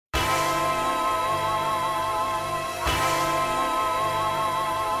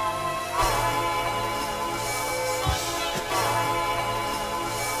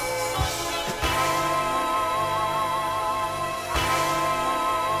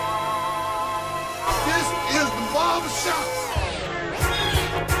Barbershop.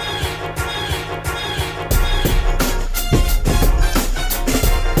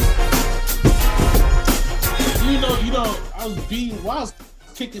 I was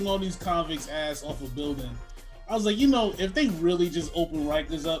kicking all these convicts' ass off a building. I was like, if they really just open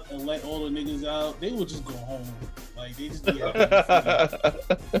Rikers up and let all the niggas out, they would just go home. Like, they just be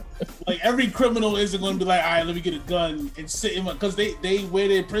like, every criminal isn't going to be like, all right, let me get a gun and sit in my, because they wear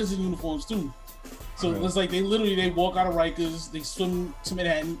their prison uniforms too. So it's like they walk out of Rikers, they swim to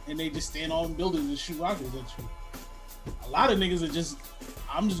Manhattan, and they just stand on buildings and shoot rockets at you. A lot of niggas are just,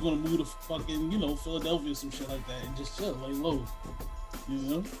 I'm just gonna move to fucking, Philadelphia or some shit like that and just chill, lay low.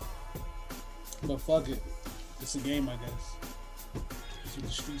 But fuck it. It's a game, I guess. It's what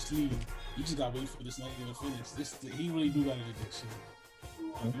the streets need. You just gotta wait for this nigga to finish. He really do gotta get that shit.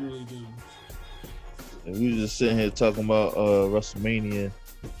 He really do. And we was just sitting here talking about WrestleMania.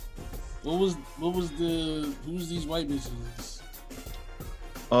 Who's these white bitches?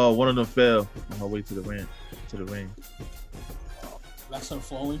 One of them fell on her way to the ring. That's her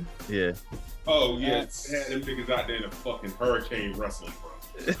falling? Yeah. Oh, yeah. They had them niggas out there in a fucking hurricane wrestling, bro.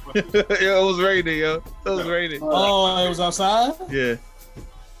 Yo, it was raining, yo. It was raining. Oh, it was outside? Yeah.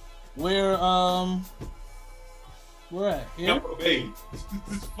 Where at? Here? Tampa Bay.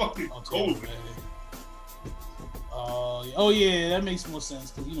 It's fucking cold. Oh, yeah, that makes more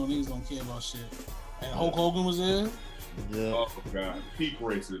sense, because, niggas don't care about shit. And Hulk Hogan was there? Yeah. Oh, God. Peak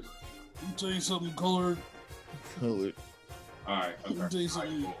racism. Let me tell you something, colored. Alright, okay. Let me tell you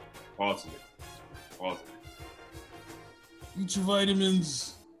something. Right, pause it. Eat your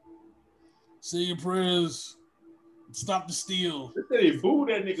vitamins. Say your prayers. Stop the steal. They said they booed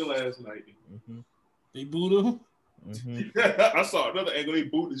that nigga last night. Mm-hmm. They booed him? Mm-hmm. I saw another angle. They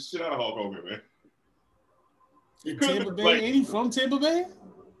booed the shit out of Hulk Hogan, man. Tampa Bay? Ain't he from Tampa Bay?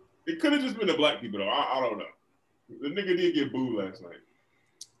 It could have just been the black people, though. I don't know. The nigga did get booed last night.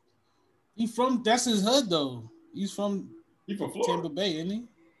 That's his hood, though. He's from Florida. Tampa Bay, isn't he?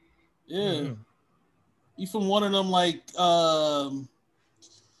 Yeah. Mm-hmm. He from one of them, like,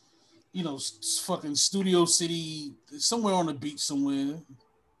 fucking Studio City, somewhere on the beach somewhere.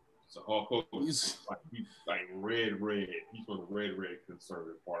 So Hulk Hogan, he's like red. He's from the red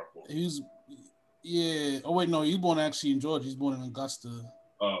conservative part of Florida. Yeah. Oh, wait, no. He was born actually in Georgia. He's born in Augusta.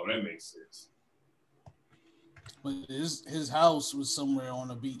 Oh, that makes sense. But his house was somewhere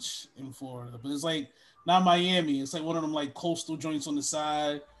on a beach in Florida. But it's like not Miami. It's like one of them like coastal joints on the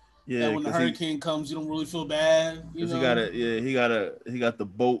side. Yeah. That when the hurricane comes, you don't really feel bad. He got the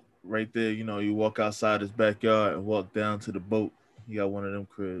boat right there. You walk outside his backyard and walk down to the boat. He got one of them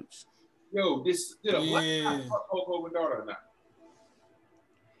cribs. Yo, this did a black guy fuck Hulk Hogan's daughter or not?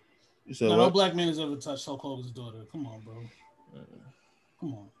 No black man has ever touched Hulk Hogan's daughter. Come on, bro.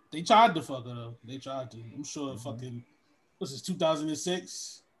 Come on. They tried to fuck her though. They tried to. I'm sure fucking what's this,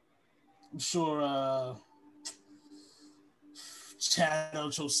 2006? I'm sure Chad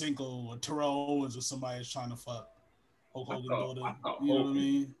Ochocinco or Terrell Owens or somebody is trying to fuck Hulk Hogan's daughter. You know what I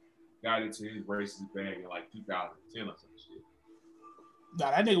mean? Got into his racist bag in like 2010 or some shit.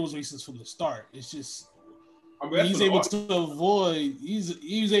 Nah, that nigga was racist from the start. It's just he was able to avoid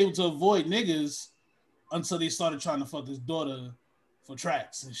niggas until they started trying to fuck his daughter for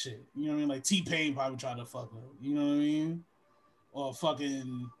tracks and shit. You know what I mean? Like T-Pain probably tried to fuck her. You know what I mean? Or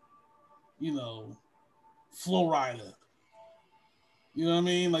fucking, Flo Rida. You know what I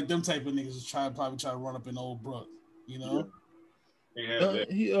mean? Like them type of niggas probably try to run up in Old Brook. Yeah.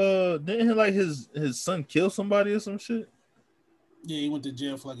 Didn't like his son kill somebody or some shit? Yeah, he went to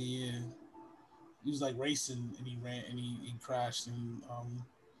jail for like a year. He was like racing and he ran and he crashed and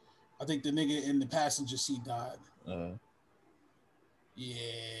I think the nigga in the passenger seat died. Yeah.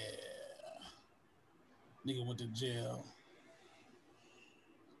 Nigga went to jail.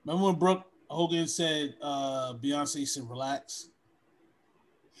 Remember when Brooke Hogan said Beyonce said relax?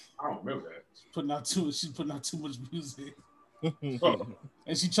 I don't remember that. She's putting out too much music.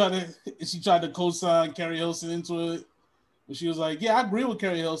 And she tried to co-sign Carrie Hilson into it. But she was like, yeah, I agree with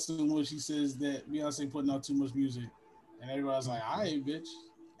Carrie Hilson when she says that Beyonce putting out too much music. And everybody's like, all right, bitch.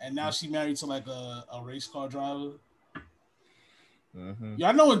 And now she married to like a race car driver. Mm-hmm. Yeah,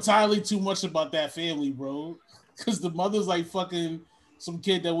 I know entirely too much about that family, bro. Because the mother's like fucking some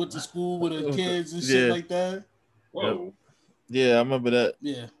kid that went to school with her kids and shit like that. Whoa. Yep. Yeah, I remember that.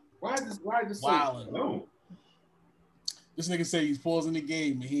 Yeah. Why is Wildin'. No. This nigga say he's pausing the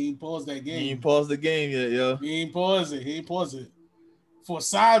game, and he ain't paused that game. He ain't paused the game yet, yo. He ain't paused it. For a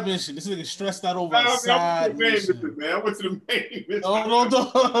side mission. This nigga stressed out over a side mission. Man. I went to the main mission.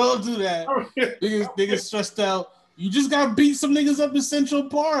 Don't do that. Niggas stressed out. You just got to beat some niggas up in Central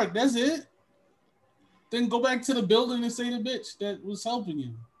Park. That's it. Then go back to the building and say the bitch that was helping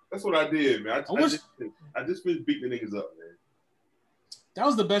you. That's what I did, man. I just finished beating the niggas up, man. That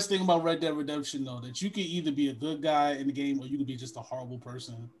was the best thing about Red Dead Redemption, though, that you could either be a good guy in the game or you could be just a horrible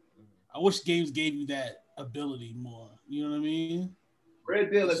person. I wish games gave you that ability more. You know what I mean?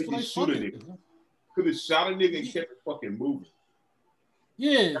 Red Dead let me just shoot a nigga. Could have shot a nigga and kept it fucking moving.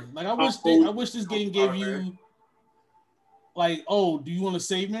 Yeah, like I wish this game gave you like, oh, do you want to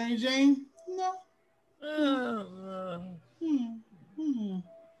save Mary Jane? No.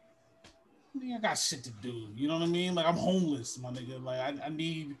 I got shit to do. You know what I mean? Like I'm homeless, my nigga. Like I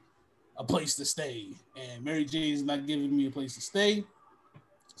need a place to stay, and Mary Jane's not giving me a place to stay.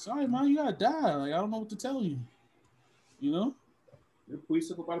 Sorry, man, you gotta die. Like I don't know what to tell you. You know? Pull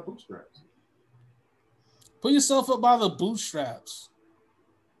yourself up by the bootstraps. Put yourself up by the bootstraps.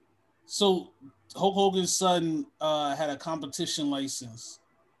 So Hulk Hogan's son had a competition license,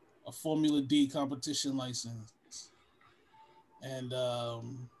 a Formula D competition license, and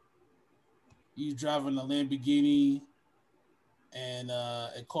he's driving a Lamborghini, and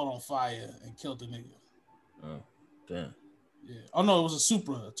it caught on fire and killed the nigga. Oh, damn. Yeah. Oh no, it was a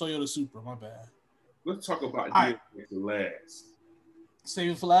Supra, a Toyota Supra. My bad. Let's talk about the last.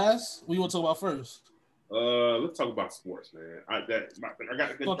 Save it for last. What you want to talk about first? Let's talk about sports, man. I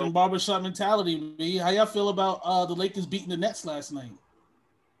got the fucking barbershop mentality, B. How y'all feel about the Lakers beating the Nets last night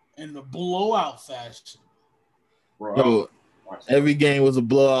in the blowout fashion? Bro, every game was a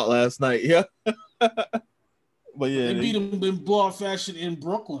blowout last night. Yeah, but yeah, they beat them in blowout fashion in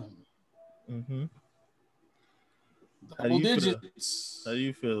Brooklyn. Mm-hmm. Double digits. How do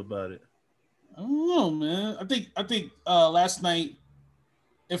you feel about it? I don't know, man. I think last night,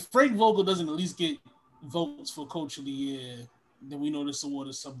 if Frank Vogel doesn't at least get votes for Coach of the Year, then we know this award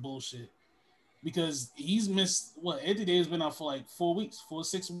is some bullshit. Because he's missed Anthony Davis been out for like 4 weeks,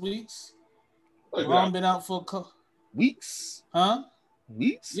 6 weeks. LeBron been out for weeks. Huh?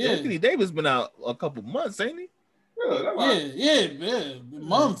 Weeks? Yeah. Anthony Davis been out a couple months, ain't he? Yeah.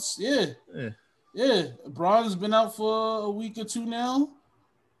 Months. Yeah. LeBron's been out for a week or two now.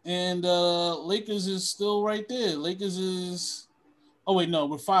 And Lakers is still right there. Lakers is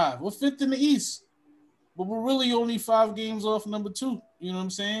we're 5. We're 5th in the East. But we're really only 5 games off number 2. You know what I'm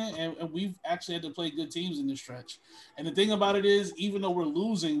saying? And we've actually had to play good teams in this stretch. And the thing about it is, even though we're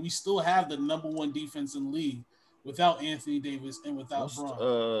losing, we still have the number 1 defense in the league without Anthony Davis and without Bron. You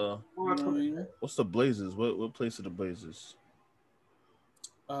know what I mean? What's the Blazers? What place are the Blazers?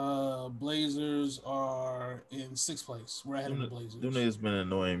 Blazers are in 6th place. We're ahead of the Blazers. Them niggas been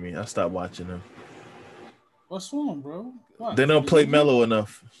annoying me. I stopped watching them. What's wrong, bro? Why? They don't play mellow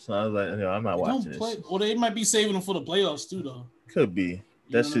enough. So I was like, I'm not watching this. Well, they might be saving them for the playoffs too, though. Could be.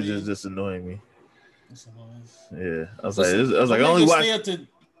 That shit is just annoying me. That's annoying. Yeah. I was like, I only watch.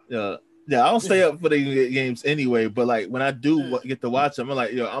 I don't stay up for the games anyway. But like when I do get to watch them, I'm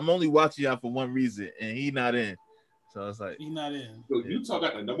like, I'm only watching y'all for one reason, and he not in. So it's like he's not in. So Utah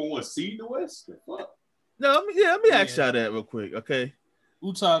got the number 1 seed in the West. What? No, let me ask y'all that real quick, okay?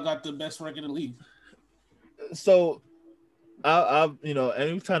 Utah got the best record in the league. So, I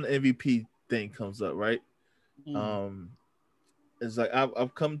anytime the MVP thing comes up, right? It's like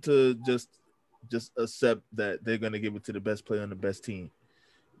I've come to just accept that they're gonna give it to the best player on the best team,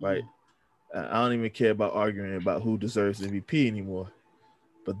 right? I don't even care about arguing about who deserves MVP anymore.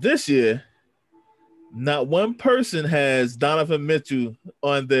 But this year, not one person has Donovan Mitchell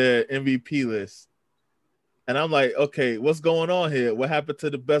on their MVP list. And I'm like, okay, what's going on here? What happened to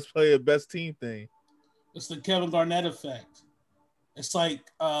the best player, best team thing? It's the Kevin Garnett effect. It's like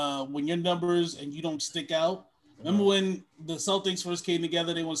when your numbers and you don't stick out. Remember when the Celtics first came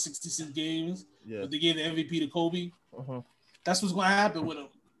together, they won 66 games, but they gave the MVP to Kobe? That's what's going to happen with them.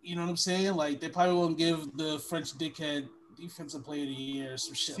 You know what I'm saying? Like, they probably won't give the French dickhead defensive player of the year,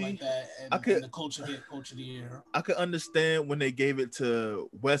 some shit like that, and the coach will get coach of the year. I could understand when they gave it to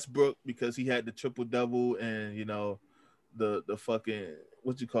Westbrook because he had the triple-double and, the fucking,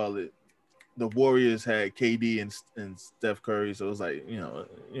 what you call it, the Warriors had KD and Steph Curry, so it was like, you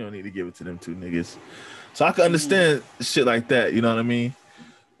don't need to give it to them two niggas. So I can understand shit like that, you know what I mean?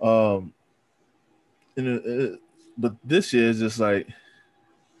 But this year is just like,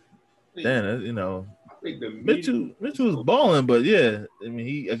 damn, Mitchell was balling, but I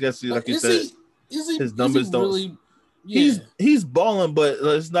mean, I guess like you said, his numbers don't. Really, he's balling, but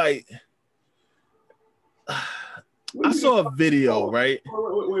it's like I saw a video, right?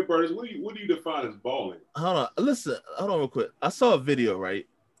 Wait, Burns, what do you define as balling? Hold on real quick. I saw a video, right?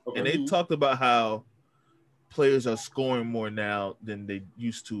 Okay. And they talked about how players are scoring more now than they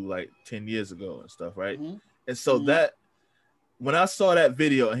used to like 10 years ago and stuff, right? And so when I saw that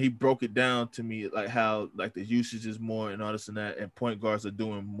video and he broke it down to me, like how like the usage is more and all this and that, and point guards are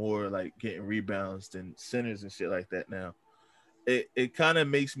doing more like getting rebounds than centers and shit like that now. It kind of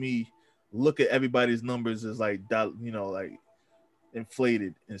makes me look at everybody's numbers as like, you know, like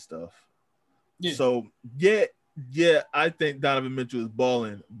inflated and stuff. Yeah. So yeah, I think Donovan Mitchell is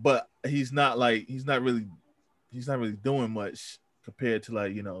balling, but he's not really doing much compared to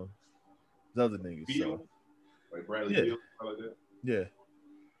like, you know, the other niggas. So. Like Bradley Beal, like that. Yeah.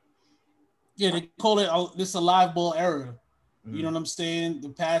 Yeah, they call it this a live ball era. You know what I'm saying? The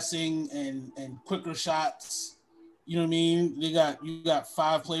passing and quicker shots. You know what I mean? You got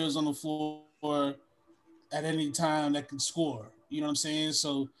 5 players on the floor at any time that can score. You know what I'm saying?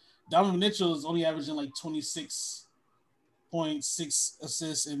 So Donovan Mitchell is only averaging like 26.6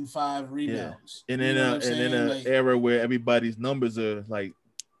 assists and 5 rebounds. Yeah. And in an like, era where everybody's numbers are like,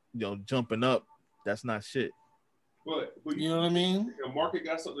 you know, jumping up, that's not shit. But you know what I mean? The market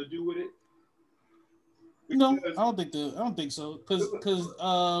got something to do with it. No, I don't think so. Because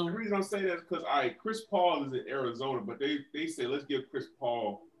the reason I'm saying that is because Chris Paul is in Arizona, but they say let's give Chris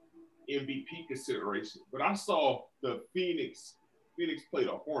Paul MVP consideration. But I saw the Phoenix play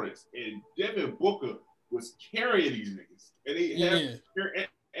the Hornets, and Devin Booker was carrying these niggas, and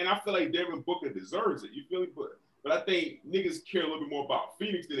and I feel like Devin Booker deserves it. You feel me? But I think niggas care a little bit more about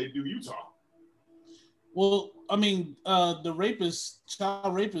Phoenix than they do Utah. Well, I mean, the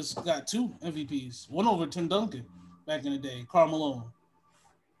child rapist got 2 MVPs, one over Tim Duncan back in the day, Karl Malone.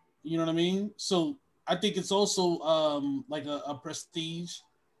 You know what I mean? So I think it's also like a prestige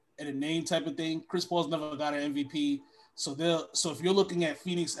and a name type of thing. Chris Paul's never got an MVP. So if you're looking at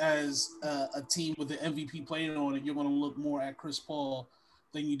Phoenix as a team with an MVP player on it, you're going to look more at Chris Paul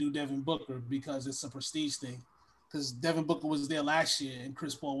than you do Devin Booker because it's a prestige thing. Because Devin Booker was there last year and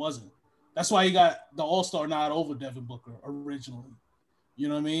Chris Paul wasn't. That's why he got the All-Star nod over Devin Booker originally. You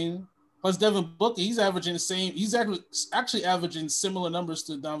know what I mean? Plus Devin Booker, he's averaging the same. He's actually averaging similar numbers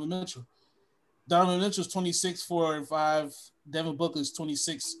to Donovan Mitchell. Donovan Mitchell's 26, 4, and 5. Devin Booker's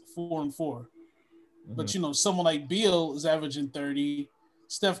 26, 4, and 4. Mm-hmm. But, you know, someone like Beal is averaging 30.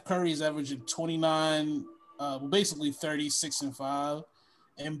 Steph Curry is averaging 29, basically 36 and 5.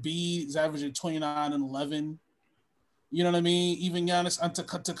 Embiid is averaging 29 and 11. You know what I mean? Even Giannis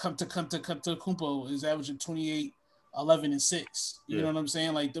Antetokounmpo is averaging 28, 11, and 6. You know what I'm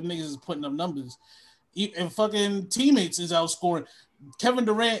saying? Like, them niggas is putting up numbers. And fucking teammates is outscoring. Kevin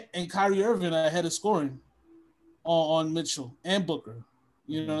Durant and Kyrie Irving are ahead of scoring on Mitchell and Booker.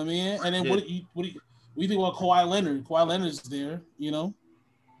 You know what I mean? And then what do you think about Kawhi Leonard? Kawhi Leonard's there, you know?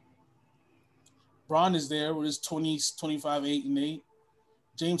 Bron is there with his 20s, 25, 8, and 8.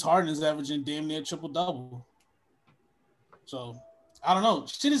 James Harden is averaging damn near triple-double. So, I don't know.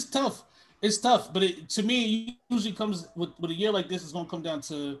 Shit is tough. It's tough. But to me, it usually comes with a year like this, it's going to come down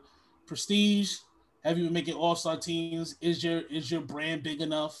to prestige. Have you been making all-star teams? Is your brand big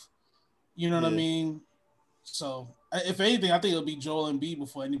enough? You know what I mean? So, if anything, I think it'll be Joel Embiid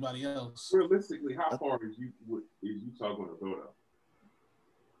before anybody else. Realistically, how far is Utah going to go, though?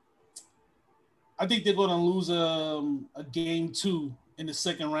 I think they're going to lose a game 2 in the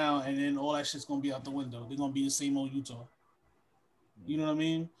second round, and then all that shit's going to be out the window. They're going to be the same old Utah. You know what I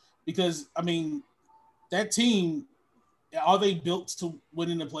mean? Because, I mean, that team, are they built to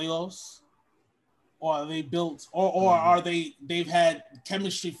win in the playoffs? Or are they built, or are they've had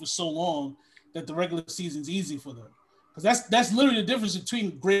chemistry for so long that the regular season's easy for them? Because that's literally the difference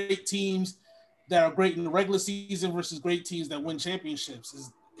between great teams that are great in the regular season versus great teams that win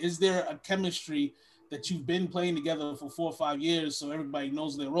championships. Is there a chemistry that you've been playing together for 4 or 5 years so everybody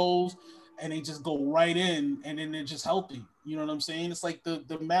knows their roles and they just go right in and then they're just healthy? You know what I'm saying? It's like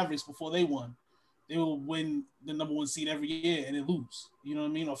the Mavericks before they won. They will win the number 1 seed every year and they lose. You know what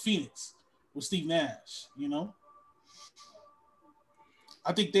I mean? Or Phoenix with Steve Nash, you know?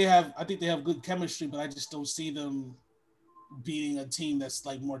 I think they have good chemistry, but I just don't see them beating a team that's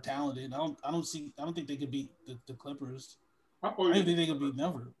like more talented. I don't think they could beat the Clippers. I don't think they could beat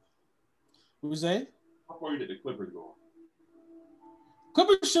Denver. What was that? How far did the Clippers go?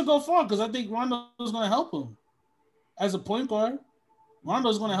 Clippers should go far because I think Rondo's going to help them as a point guard.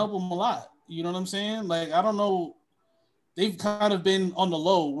 Rondo's going to help them a lot. You know what I'm saying? Like, I don't know. They've kind of been on the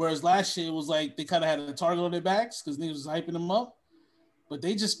low, whereas last year it was like they kind of had a target on their backs because niggas was hyping them up. But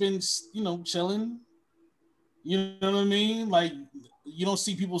they just been, you know, chilling. You know what I mean? Like, you don't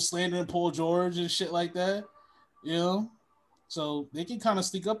see people slandering Paul George and shit like that, you know? So they can kind of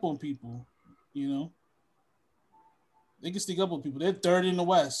sneak up on people, you know? They can sneak up on people. They're third in the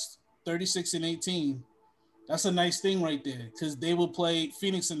West, 36 and 18. That's a nice thing right there because they will play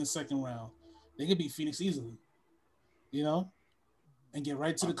Phoenix in the second round. They could beat Phoenix easily, you know? and get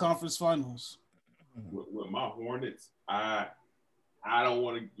right to the conference finals. With my Hornets, I don't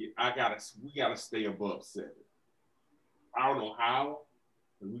want to get. We gotta stay above 7. I don't know how.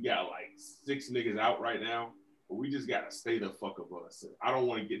 We got like 6 niggas out right now, but we just gotta stay the fuck above 7. I don't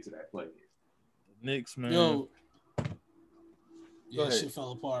want to get to that play. Knicks, man. Yo, yeah, shit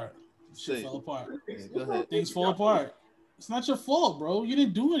fell apart. Shit fell apart. Yeah, go ahead. Things fall apart. It's not your fault, bro. You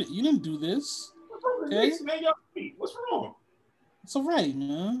didn't do it. You didn't do this. Okay? What's wrong? It's all right,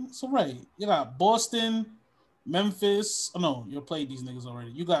 man. It's all right. You got Boston, Memphis. Oh, no, you played these niggas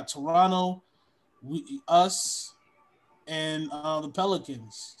already. You got Toronto, us, and the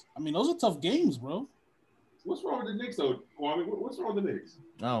Pelicans. I mean, those are tough games, bro. What's wrong with the Knicks, though, Kwame? What's wrong with the Knicks?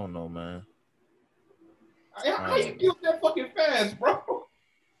 I don't know, man. How you feel that fucking fast, bro?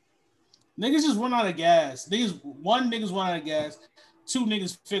 Niggas just run out of gas. Niggas run out of gas. 2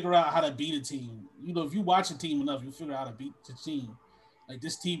 niggas figure out how to beat a team. You know, if you watch a team enough, you figure out how to beat the team. Like,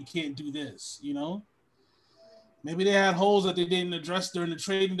 this team can't do this, you know? Maybe they had holes that they didn't address during the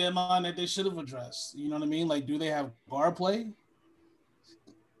trading deadline that they should have addressed. You know what I mean? Like, do they have guard play?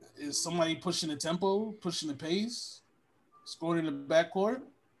 Is somebody pushing the tempo, pushing the pace, scoring in the backcourt?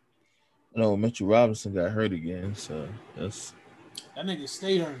 No, Mitchell Robinson got hurt again, so that's... That nigga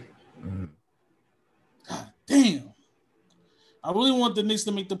stay hurt. Mm-hmm. God damn. I really want the Knicks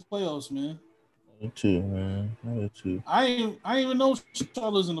to make the playoffs, man. Me too, man. Me too. I ain't even know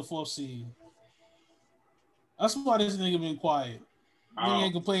Charlotte's in the 4th seed. That's why this nigga been quiet. Nigga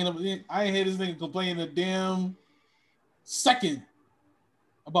ain't complaining. I ain't hear this nigga complaining a damn second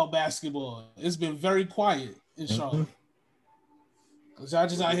about basketball. It's been very quiet in Charlotte. Cause y'all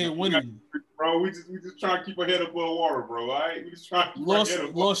just out here winning. Bro, we just trying to keep our head above water, bro. All right, we just trying to keep our head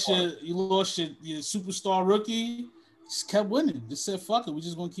above water. You lost your superstar rookie. Just kept winning. Just said, fuck it. We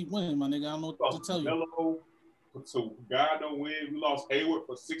just gonna keep winning, my nigga. I don't know what to tell you. So God don't win. We lost Hayward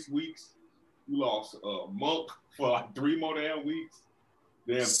for 6 weeks. We lost Monk for like 3 more damn weeks.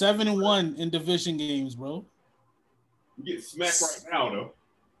 Damn. 7-1 in division games, bro. We get smacked right now,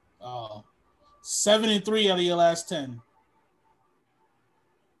 though. 7-3 out of your last 10.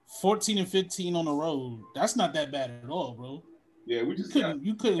 14-15 on the road. That's not that bad at all, bro. Yeah, we just couldn't.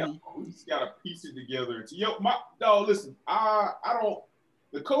 We just gotta piece it together. My dog, listen. I don't.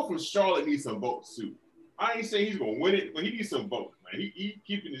 The coach from Charlotte needs some votes too. I ain't saying he's gonna win it, but he needs some votes, man. He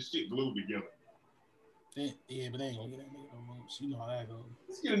keeping this shit glued together. Yeah, but they ain't gonna get that nigga no votes. You know how that goes.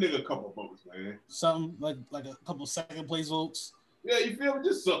 Let's get a nigga a couple votes, man. Something like a couple second place votes. Yeah, you feel me?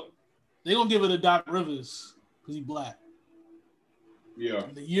 Just something. They gonna give it to Doc Rivers because he black. Yeah.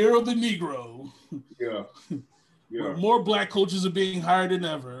 The year of the Negro. Yeah. Yeah. More black coaches are being hired than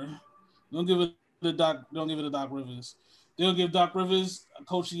ever. Don't give it to Doc Rivers. They'll give Doc Rivers a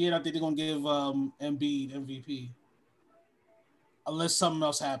coach of the year. I think they're gonna give Embiid MVP. Unless something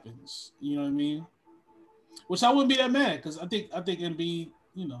else happens. You know what I mean? Which I wouldn't be that mad because I think Embiid,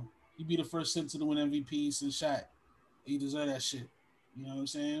 you know, he'd be the first center to win MVP since Shaq. He deserve that shit. You know what I'm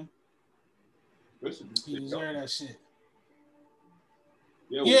saying? He deserve that shit.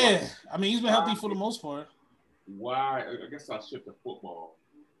 Yeah. I mean, he's been healthy for the most part. Why? I guess I'll shift to football.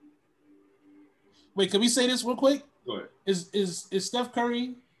 Wait, can we say this real quick? Go ahead. Is Steph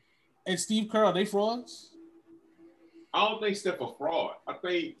Curry and Steve Kerr, are they frauds? I don't think Steph a fraud. I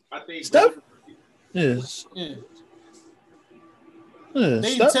think Steph? Yes. Yeah.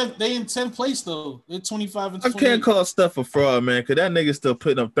 They in 10th place though. They're 25 and 28. I can't call Steph a fraud, man, because that nigga still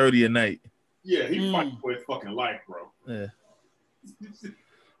putting up 30 a night. Yeah, he fighting for his fucking life, bro. Yeah.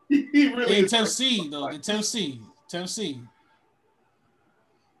 he really they in 10th seed though. The 10th seed. 10th seed.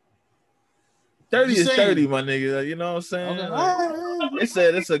 30 is 30, my nigga. You know what I'm saying? Okay. Like, they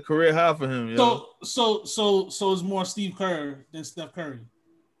said it's a career high for him. Yo. So it's more Steve Kerr than Steph Curry.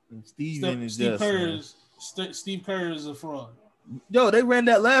 Steve Kerr is a fraud. Yo, they ran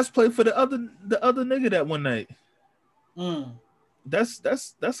that last play for the other nigga that one night. That's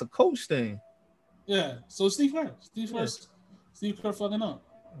a coach thing. Yeah. So Steve Kerr fucking up.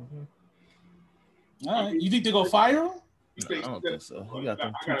 Mm-hmm. All right. You think they're gonna fire him? No, I don't think so. He got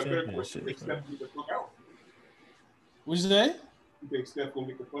them 2 championships. What'd you say? You think Steph gonna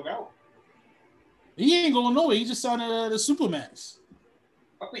get the fuck out? He ain't going nowhere. He just signed the Supermax.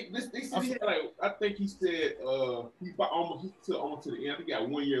 I think I think he said he's almost to the end. I think he got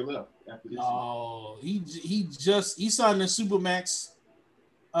 1 year left after this. Oh, he signed the Supermax.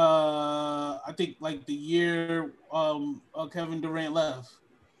 I think like the year Kevin Durant left.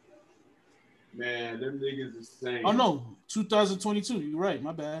 Man, them niggas is saying. Oh no, 2022. You're right.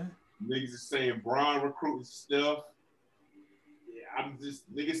 My bad. Niggas is saying Bron recruiting Steph. Yeah, I'm just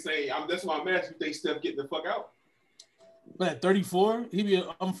niggas saying. That's why I'm asking. You think Steph getting the fuck out? But at 34, he'd be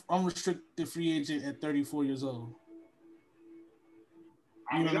an unrestricted free agent at 34 years old.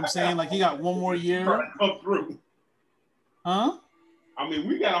 You know what I'm saying? Like he got one more year. Come through. Huh? I mean,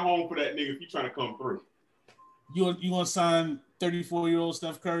 we got a home for that nigga if he's trying to come through. You want to sign 34-year-old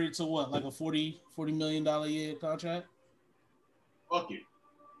Steph Curry to what? Like a $40 million a year contract? Fuck it.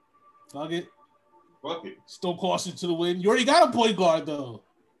 Fuck it. Fuck it. Still cost you to the win. You already got a point guard though.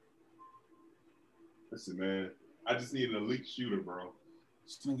 Listen, man. I just need an elite shooter, bro.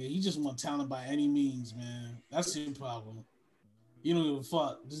 He just want talent by any means, man. That's your problem. You don't give a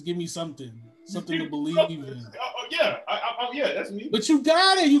fuck. Just give me something to believe in. Oh yeah, yeah, that's me. But you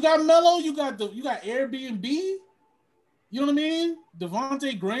got it. You got Melo. You got Airbnb. You know what I mean?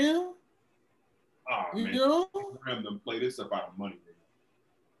 Devontae Graham. Oh you man, know? Graham them play this up out of money. Man.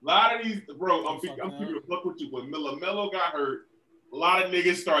 A lot of these, bro. I'm keeping the fuck with you. When Melo got hurt, a lot of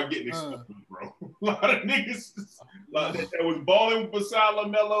niggas started getting exposed, bro. A lot of niggas that was balling beside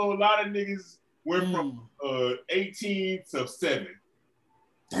LaMelo. A lot of niggas went from 18 to 7.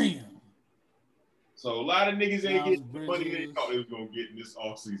 Damn. So a lot of niggas ain't getting the money they thought they was gonna get in this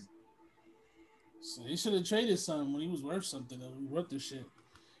offseason. So they should have traded something when he was worth something. That was worth this shit,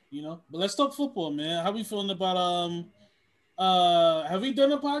 you know. But let's talk football, man. How we feeling about have we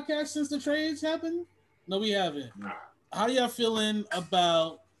done a podcast since the trades happened? No, we haven't. Nah. How y'all feeling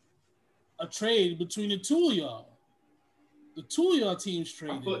about a trade between the two of y'all? The two of y'all teams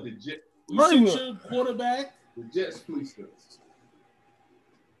traded. I thought the Jets. You sent your quarterback. The Jets fleeced us.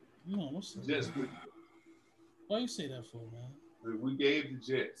 No, what's the Jets fleeced us. Why you say that for, man? We gave the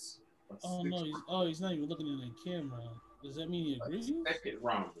Jets. He's not even looking in the camera. Does that mean he agrees? Second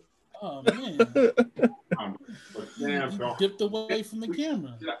rounder. Oh man. But damn, you dipped away from the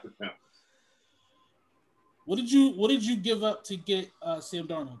camera. What did you give up to get Sam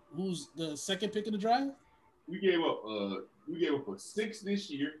Darnold? Who's the second pick in the draft? We gave up a 6 this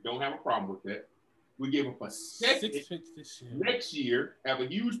year. Don't have a problem with that. We gave up a second 6 picks this year. Next year, have a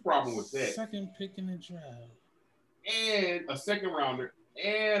huge problem with that. Second pick in the draft. And a second rounder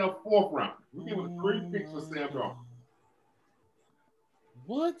and a 4th rounder. We gave up 3 picks for Sam Darnold.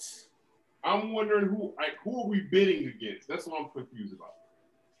 What? I'm wondering who are we bidding against? That's what I'm confused about.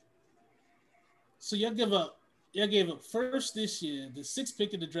 So y'all gave up first this year, the 6th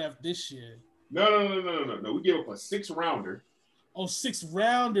pick in the draft this year. No. We gave up a 6th rounder. Oh, 6th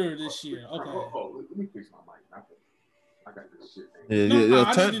rounder this year. Okay. Let me fix my mic. I got this shit. I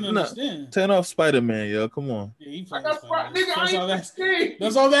just didn't understand. Turn off Spider-Man, yo. Come on. Yeah, he that's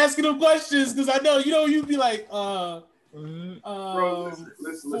all I'm asking him questions because I know you'd be like, bro,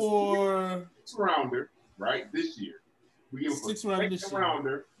 listen. For 6th rounder, right? This year. We give a 6th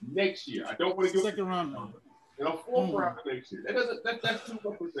rounder next year. I don't want to give a 2nd rounder. And a 4th rounder next year. That's too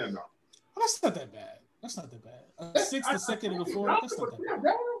much for them now. That's not that bad. A 6th, the 2nd, and the 4th. That's not that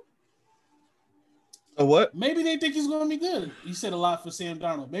bad. A what? Maybe they think he's going to be good. You said a lot for Sam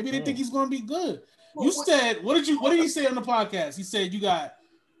Darnold. Maybe they think he's going to be good. You said, what did he say on the podcast? He said you got,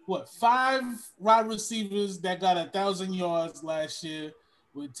 5 wide receivers that got 1,000 yards last year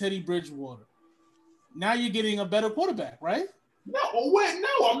with Teddy Bridgewater. Now you're getting a better quarterback, right? No, I'm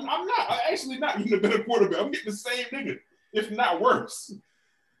not. I'm actually not getting a better quarterback. I'm getting the same nigga, if not worse.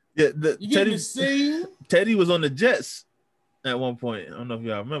 Yeah, Teddy was on the Jets at one point. I don't know if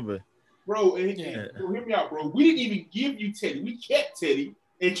y'all remember. Bro, hear me out, bro. We didn't even give you Teddy. We kept Teddy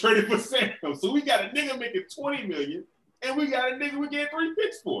and traded for Sam. So we got a nigga making $20 million, and we got a nigga we get 3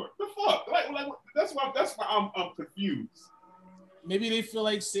 picks for. The fuck? Like that's why I'm confused. Maybe they feel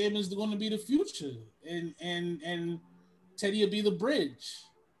like Sam is going to be the future, and Teddy will be the bridge.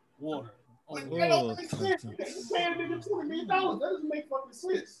 Water. That don't make sense. You paying a nigga $20 million. That doesn't make fucking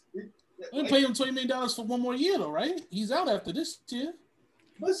sense. We pay him $20 million for one more year, though, right? He's out after this year.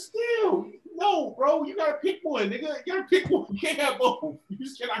 But still, no, bro. You gotta pick one, nigga. You gotta pick one. You can't have both. You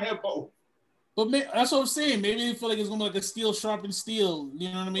just cannot have both. But that's what I'm saying. Maybe they feel like it's gonna be like a steel sharpened steel. You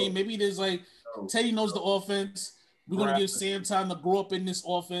know what I mean? Maybe there's like Teddy knows the offense. We're gonna give Sam time to grow up in this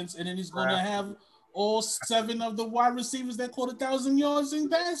offense, and then he's gonna have all 7 of the wide receivers that caught 1,000 yards in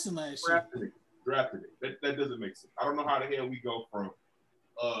passing last year. Drafted it. That doesn't make sense. I don't know how the hell we go from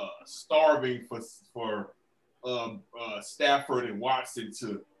starving for Stafford and Watson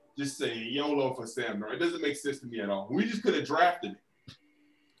to just saying YOLO for Sam Darnold. It doesn't make sense to me at all. We just could have drafted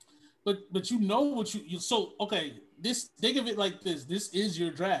it. But you know what you so okay. Think of it like this. This is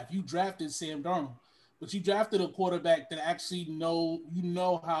your draft. You drafted Sam Darnold, but you drafted a quarterback that actually know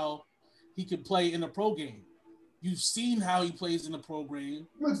how he can play in a pro game. You've seen how he plays in the pro game.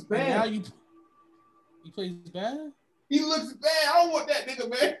 He looks bad. He plays bad? He looks bad. I don't want that nigga,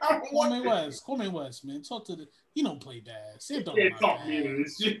 man. I don't want that. Kwame West, man. Talk to the. He don't play bad. Sam You can't talk me into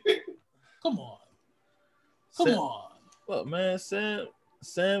this shit. Come on. Well, man, Sam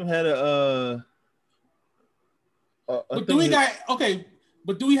had a but do we got okay?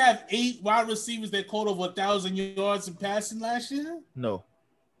 But do we have 8 wide receivers that caught over 1,000 yards in passing last year? No.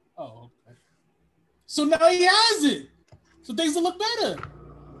 Oh, okay. So now he has it. So things will look better.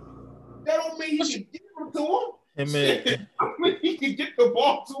 That don't mean he can get them to him. Shit. I mean, he can get the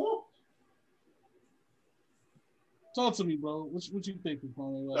ball to him. Talk to me, bro. What you think,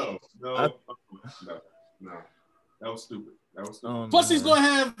 Kwame? No. That was stupid. Plus, he's going to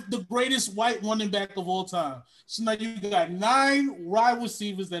have the greatest white running back of all time. So now you got 9 wide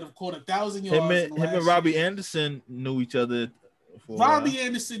receivers that have caught 1,000 yards. Him and Robbie Anderson knew each other.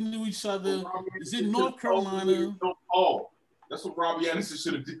 Anderson knew each other. He's in North Carolina. Don't call. That's what Robbie Anderson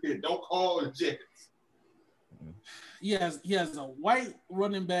should have did. Don't call the Jets. He has a white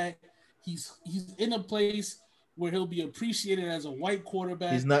running back. He's in a place where he'll be appreciated as a white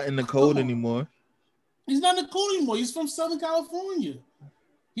quarterback. He's not in the cold anymore. He's not in the cold anymore. He's from Southern California.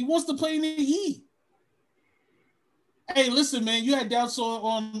 He wants to play in the heat. Hey, listen, man, you had doubts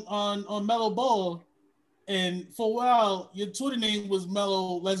on Mellow Ball, and for a while, your Twitter name was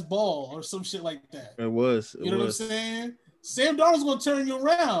Mellow Let's Ball or some shit like that. It was. You know what I'm saying? Sam Darnold's going to turn you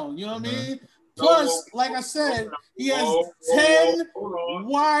around. You know what I mean? Plus, like I said, he has 10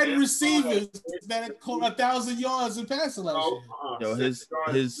 wide receivers that have caught 1,000 yards in passing last year. Yo, his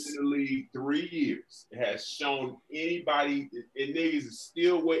in the league 3 years has shown anybody, and niggas is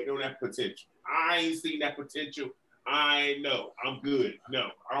still waiting on that potential. I ain't seen that potential. I ain't know. I'm good. No,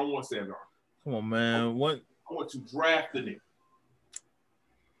 I don't want Sam Darnold. Come on, man. I want you drafting him.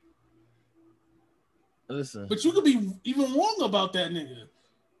 Listen, but you could be even wrong about that nigga.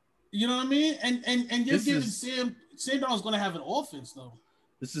 You know what I mean? And you're giving Sam Darnold's going to have an offense though.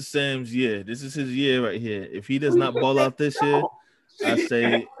 This is Sam's year. This is his year right here. If he does not ball out this year, I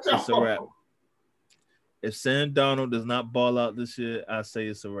say it's a wrap. If Sam Darnold does not ball out this year, I say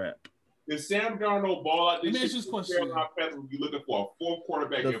it's a wrap. If Sam Darnold ball out this year, you're looking for a 4th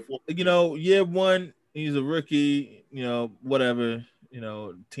quarterback. Year 1, he's a rookie. Whatever.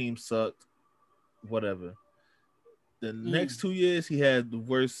 Team sucked. Whatever. The next 2 years, he had the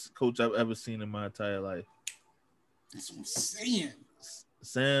worst coach I've ever seen in my entire life. That's what I'm saying.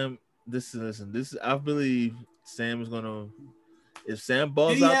 Sam, I believe Sam is gonna. If Sam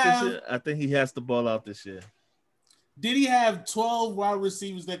balls out this year, I think he has to ball out this year. Did he have 12 wide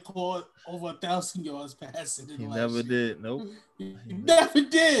receivers that caught over 1,000 yards passing? He never did. Nope. He never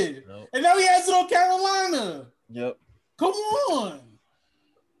did. Nope. And now he has it on Carolina. Yep. Come on.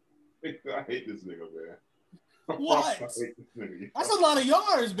 I hate this nigga, man. What? That's a lot of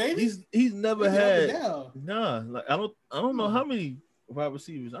yards, baby. He's never had. Like I don't know how many wide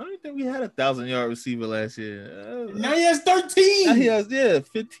receivers. I don't even think we had 1,000-yard receiver last year. Now he has 13. Now he has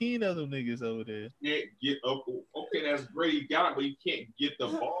 15 of them niggas over there. Okay, that's great. He got it, but you can't get the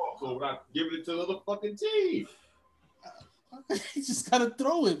ball, so without giving it to the other fucking team. He just gotta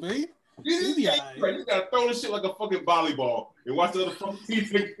throw it, man. You just gotta throw this shit like a fucking volleyball and watch the other fucking team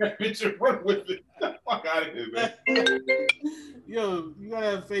take that bitch and run with it. Get the fuck out of here, man. Yo, you gotta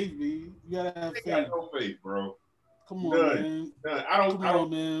have faith, man. You gotta have faith. I got no faith, bro. Come on, man. None. I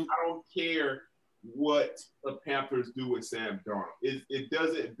don't care what the Panthers do with Sam Darnold. It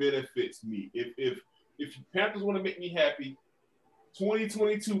doesn't benefit me. If Panthers want to make me happy,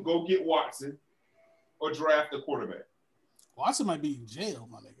 2022, go get Watson or draft a quarterback. Watson might be in jail,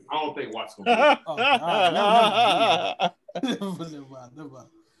 my nigga. I don't think Watson's going to be.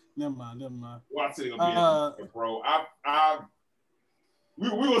 Never mind. Watson going to be in, bro. We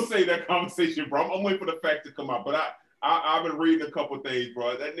will say that conversation, bro. I'm waiting for the fact to come out. But I've been reading a couple things,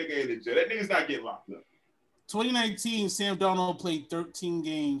 bro. That nigga ain't in jail. That nigga's not getting locked up. 2019, Sam Darnold played 13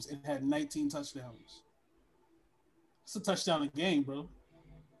 games and had 19 touchdowns. It's a touchdown a game, bro.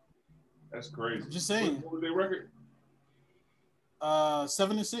 That's crazy. Just saying. What was their record?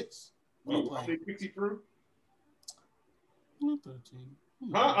 7-6. How many picks he threw? 13.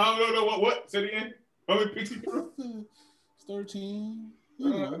 Huh? I don't know what? Say it again. How many picks he threw? 13.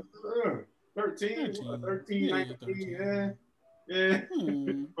 13. 13. 19. Yeah.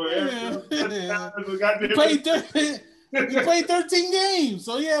 He played 13 games.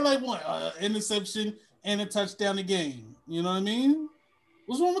 So, yeah, like what? Interception and a touchdown a game. You know what I mean?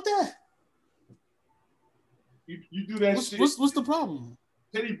 What's wrong with that? You do that shit. What's the problem?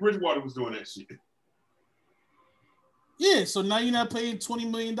 Teddy Bridgewater was doing that shit. Yeah, so now you're not paying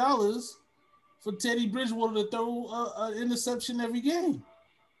 $20 million for Teddy Bridgewater to throw an interception every game.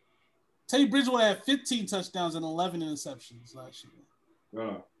 Teddy Bridgewater had 15 touchdowns and 11 interceptions last year.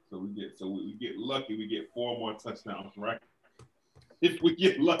 So we get lucky. We get 4 more touchdowns, right? If we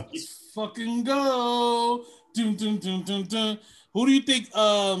get lucky. Let's fucking go. Dun, dun, dun, dun, dun. Who do you think?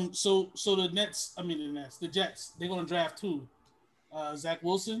 So the Jets. They're gonna draft who? Zach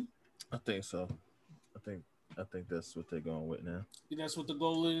Wilson. I think so. I think that's what they're going with now. That's what the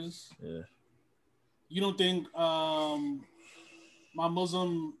goal is. Yeah. You don't think my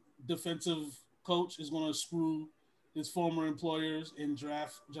Muslim defensive coach is going to screw his former employers and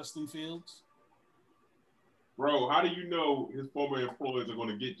draft Justin Fields? Bro, how do you know his former employers are going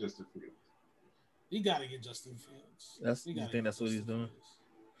to get Justin Fields? He got to get Justin Fields. You think that's what he's doing?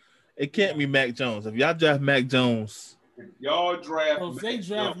 It can't be Mac Jones. If y'all draft Mac Jones. If y'all draft if they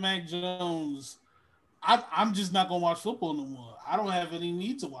draft Mac Jones, I'm just not going to watch football no more. I don't have any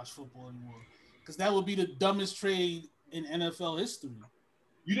need to watch football anymore because that would be the dumbest trade in NFL history.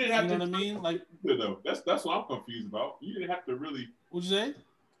 You didn't have to, what I mean? Like, though. That's what I'm confused about. You didn't have to really. What'd you say?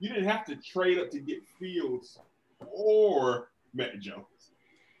 You didn't have to trade up to get Fields or Mac Jones.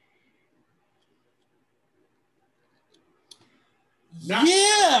 Yeah.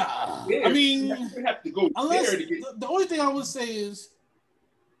 I mean, you have to go unless there to get. The only thing I would say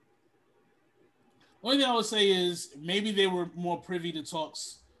is maybe they were more privy to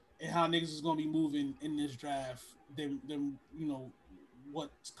talks and how niggas is gonna be moving in this draft than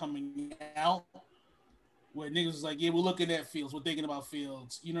what's coming out. Where niggas is like, yeah, we're looking at Fields, we're thinking about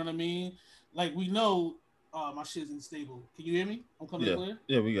Fields. You know what I mean? Like we know, my shit's unstable. Can you hear me? I'm coming clear.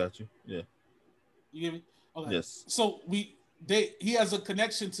 Yeah, we got you. Yeah. You hear me? Okay. Yes. So he has a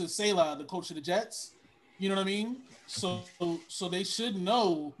connection to Salah, the coach of the Jets. You know what I mean? So they should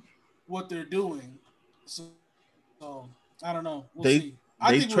know what they're doing. So I don't know. We'll see.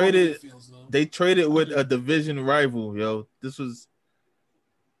 They traded with a division rival, yo. This is.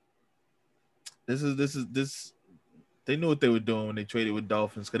 They knew what they were doing when they traded with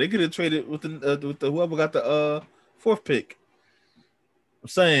Dolphins because they could have traded with the whoever got the 4th pick. I'm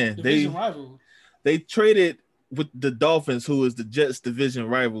saying division rival. They traded with the Dolphins, who is the Jets' division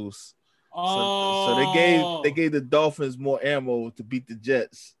rivals. So they gave the Dolphins more ammo to beat the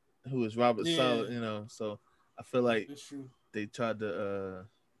Jets, who is Robert Saleh. So I feel like they tried to.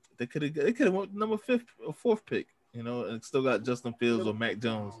 They could have went number 5th or 4th pick, and still got Justin Fields or Mac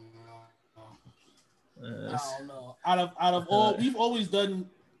Jones. I don't know. Out of all, we've always done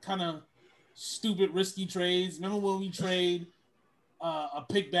kind of stupid, risky trades. Remember when we trade a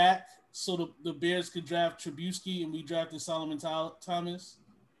pick back so the Bears could draft Trubisky and we drafted Solomon Thomas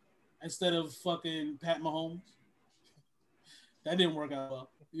instead of fucking Pat Mahomes? That didn't work out well.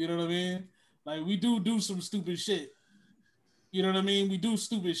 You know what I mean? Like we do some stupid shit. You know what I mean? We do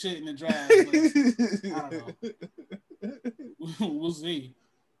stupid shit in the draft. I don't know. We'll see.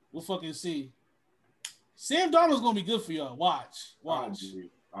 We'll fucking see. Sam Darnold's gonna be good for y'all. Watch. I don't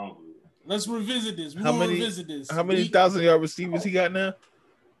believe it. Let's revisit this. How many 1,000-yard receivers he got now?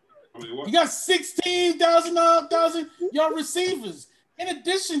 He got 16,000 yard receivers. In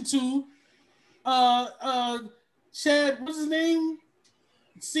addition to Chad, what's his name?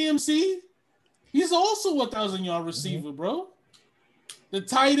 CMC. He's also a 1,000-yard receiver, bro. The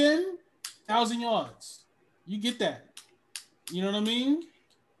tight end, 1,000 yards. You get that. You know what I mean?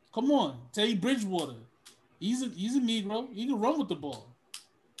 Come on. Teddy Bridgewater. He's a Negro. He can run with the ball.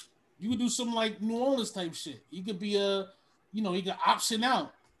 You could do some like New Orleans type shit. He could be he could option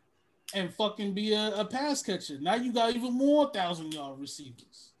out and fucking be a pass catcher. Now you got even more 1,000-yard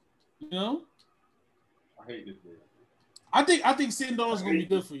receivers. You know? I hate this man. I think Sam Darnold's gonna be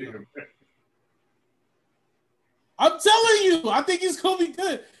good for you. I'm telling you, I think he's gonna be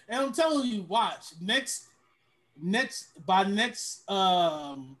good. And I'm telling you, watch next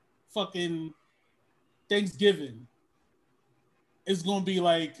fucking Thanksgiving, it's gonna be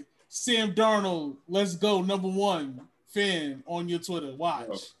like Sam Darnold, let's go, #1 fan on your Twitter.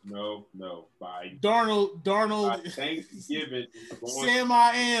 Watch. No. By Darnold. By Thanksgiving. Sam,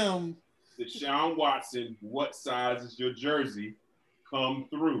 I am. Deshaun Watson, what size is your jersey? Come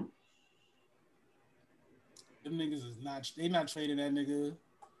through. Them niggas is not trading that nigga,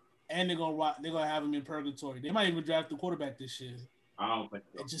 and they're gonna have him in purgatory. They might even draft the quarterback this year. I don't think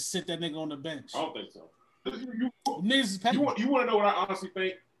so. And just sit that nigga on the bench. I don't think so. You want to know what I honestly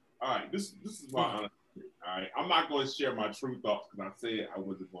think? All right, this is my honest opinion. All right, I'm not going to share my true thoughts because I said I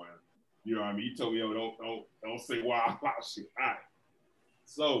wasn't going to. You know what I mean? You told me, don't say wild shit. All right.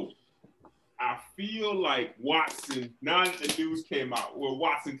 So I feel like Watson. Now that the news came out, well,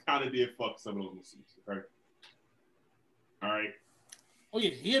 Watson kind of did fuck some of those receivers. Okay. All right. Oh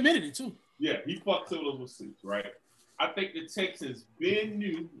yeah, he admitted it too. Yeah, he fucked some of those receivers, right? I think the Texans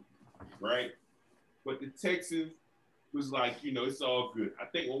knew right? But the Texans was like, it's all good. I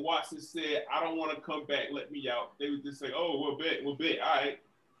think when Watson said, I don't want to come back, let me out, they would just say, oh, we'll bet. All right.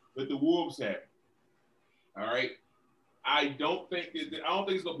 Let the Wolves have it. All right. I don't think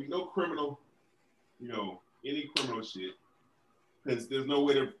it's gonna be no criminal, any criminal shit. Because there's no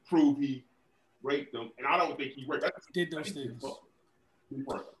way to prove he raped them. And I don't think he raped them. Did those things.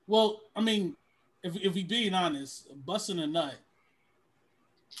 Well, I mean, if we being honest, busting a nut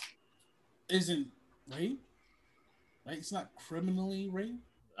isn't rape. Right? It's not criminally rape.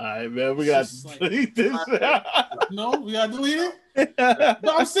 All right, man. We got to delete this. No, we got to delete it.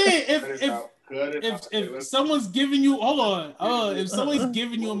 No, I'm saying if someone's giving you, if someone's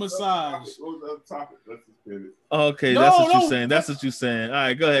giving you a massage. Okay, that's what you're saying. That's what you're saying. All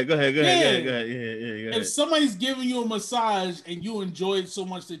right, go ahead. Go ahead. Yeah. If somebody's giving you a massage and you enjoy it so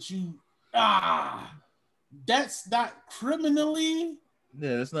much that you that's not criminally.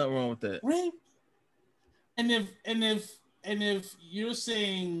 Yeah, there's nothing wrong with that. Rape. And if you're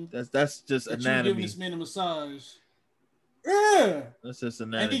saying that's just that anatomy. You're giving this man a massage. Yeah. That's just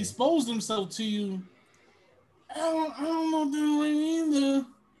anatomy. And he exposed himself to you. I don't know that either.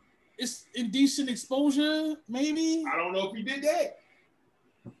 It's indecent exposure, maybe. I don't know if he did that.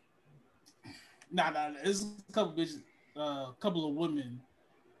 Nah. There's a couple bitches, couple of women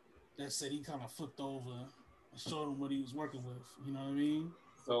that said he kind of flipped over and showed him what he was working with. You know what I mean?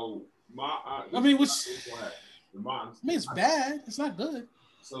 So it's bad. It's not good.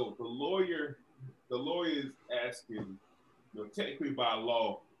 So the lawyer is asking, technically by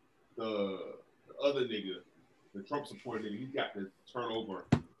law, the other nigga, the Trump supporter nigga, he's got to turn over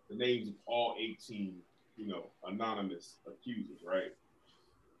the names of all 18, anonymous accusers, right?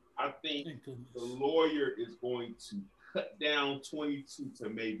 I think the lawyer is going to cut down 22 to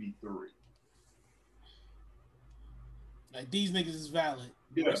maybe 3. Like these niggas is valid.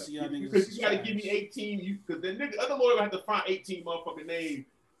 Yeah, because you gotta give me 18. Because the other lawyer gonna have to find 18 motherfucking names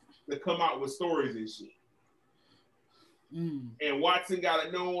to come out with stories and shit. And Watson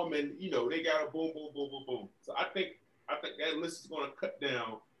gotta know them, and they gotta boom. So I think that list is gonna cut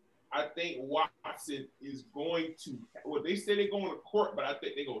down. I think Watson is going to. Well, they say they're going to court, but I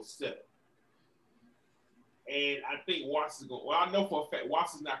think they're gonna settle. And I think Watson's going. Well, I know for a fact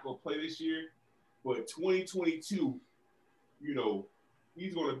Watson's not gonna play this year, but 2022,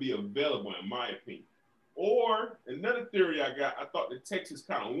 he's going to be available, in my opinion. Or another theory I thought the Texans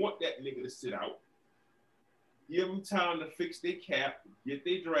kind of want that nigga to sit out, give them time to fix their cap, get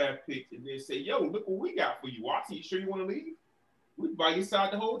their draft picks, and then say, yo, look what we got for you, Watson. You sure you want to leave? We by your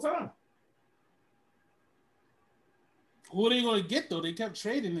side the whole time. Who are they going to get, though? They kept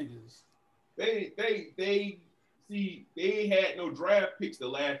trading niggas. They had no draft picks the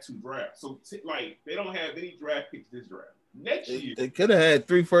last 2 drafts. So, they don't have any draft picks this draft. Next year, they could have had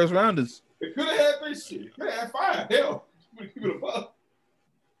 3 first rounders. They could have had 3 shit. They could have had 5. Hell, keep it above.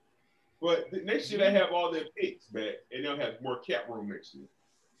 But next year they have all their picks back, and they'll have more cap room next year.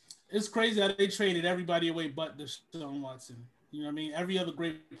 It's crazy how they traded everybody away but Deshaun Watson. You know what I mean? Every other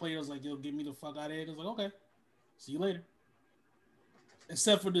great player was like, yo, get me the fuck out of here. It was like, okay, see you later.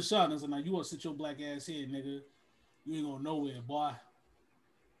 Except for Deshaun. I was like, now you want to sit your black ass here, nigga. You ain't going nowhere, boy.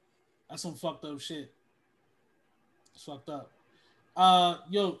 That's some fucked up shit. It's fucked up.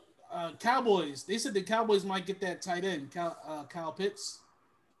 Cowboys. They said the Cowboys might get that tight end, Kyle Pitts,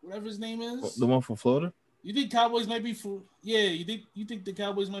 whatever his name is. The one from Florida. You think Cowboys might be for? Yeah, you think the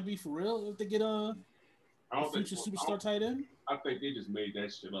Cowboys might be for real if they get a future superstar tight end? I think they just made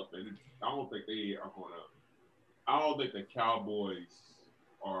that shit up. I don't think they are gonna. I don't think the Cowboys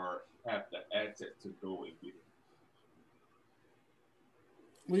have the asset to go and get it.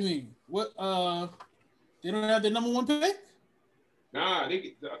 What do you mean? What? They don't have their number 1 pick? Nah, I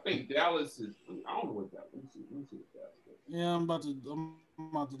think Dallas is. I don't know what that. Let me see what Dallas is. Yeah, I'm about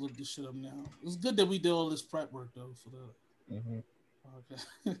to look this shit up now. It's good that we did all this prep work though for that. Mm-hmm. Okay,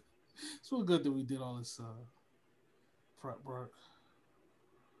 it's so good that we did all this prep work.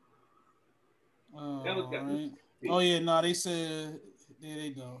 Right. Oh yeah, no, they said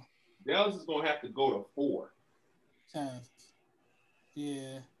they go. Dallas is gonna have to go to 4. 10th.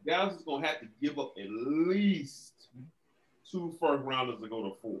 Yeah. Dallas is gonna have to give up at least 2 first rounders to go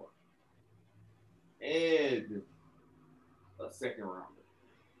to 4. And a second rounder.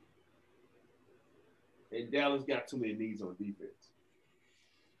 And Dallas got too many needs on defense.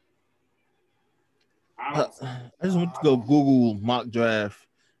 I just went to go Google mock draft,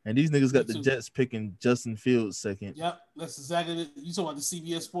 and these niggas got the Jets picking Justin Fields second. Yep, that's exactly it. You talking about the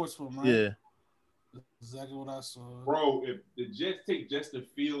CBS Sports one, right? Yeah. That's exactly what I saw. Bro, if the Jets take Justin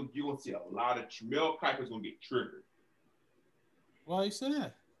Fields, you're going to see a lot of Mel Kiper's going to get triggered. Why you say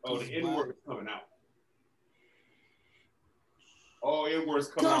that? Oh, the N-word is coming out. Oh, N-word's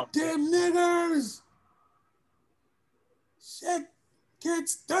coming out. Goddamn niggers! Shit, can't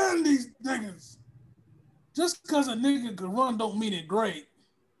stand these niggas. Just because a nigga can run don't mean it great.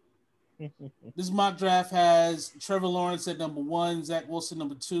 This mock draft has Trevor Lawrence at number 1, Zach Wilson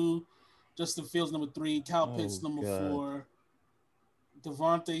number 2, Justin Fields number 3, Kyle Pitts number 4,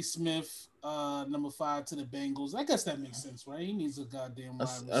 Devontae Smith number 5 to the Bengals. I guess that makes sense, right? He needs a goddamn wide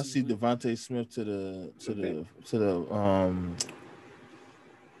receiver. I see Devontae Smith to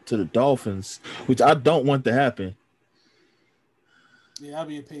the Dolphins, which I don't want to happen. Yeah, I'll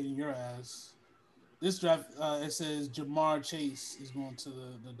be a pain in your ass. This draft, it says Jamar Chase is going to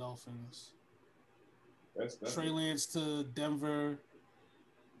the Dolphins. That's Trey Lance to Denver.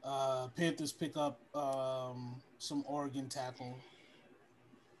 Panthers pick up some Oregon tackle.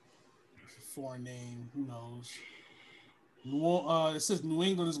 Foreign name, who knows? It says New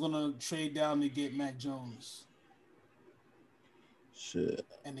England is going to trade down to get Mac Jones. Shit.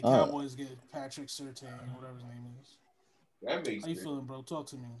 And the Cowboys get Patrick Surtain, whatever his name is. That makes How you sense. feeling, bro? Talk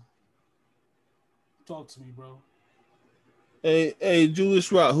to me. Talk to me, bro. Hey,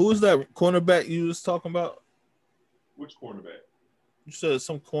 Julius Rock, who was that cornerback you was talking about? Which cornerback? You said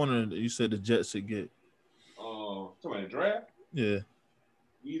some corner that you said the Jets should get. Talking about the draft? Yeah.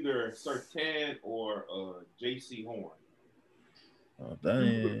 Either Surtain or J.C. Horn. Oh,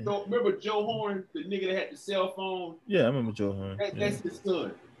 dang. Remember Joe Horn, the nigga that had the cell phone? Yeah, I remember Joe Horn. That's his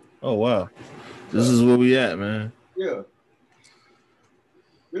son. Oh, wow. This is where we at, man. Yeah.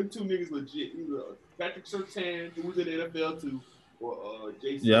 Them two niggas legit. Either Patrick Surtain, who was in the NFL too, or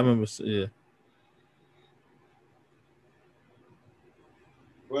J.C. Yeah, I remember. Yeah.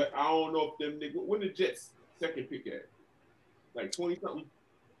 But I don't know if them niggas. When the Jets second pick at? Like 20 something?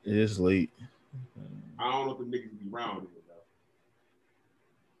 It is late. I don't know if them niggas be around here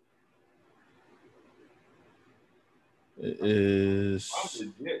though. It is. I'm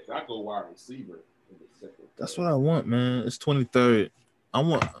the Jets. I go wide receiver in the second. That's what I want, man. It's 23rd.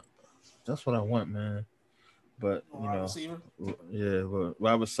 That's what I want, man. But you know, receiver? Yeah. But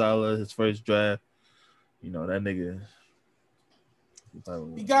Robert Saleh, his first draft, you know that nigga.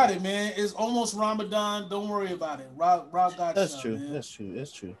 He got it, man. It's almost Ramadan. Don't worry about it. Rob got That's you, true. man. That's true.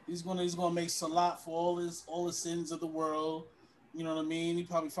 That's true. He's gonna make salat for all the sins of the world. You know what I mean? He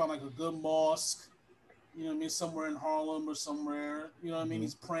probably found like a good mosque. You know what I mean? Somewhere in Harlem or somewhere. You know what I mean?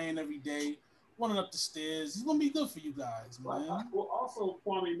 He's praying every day, running up the stairs. He's gonna be good for you guys, man. Well, also,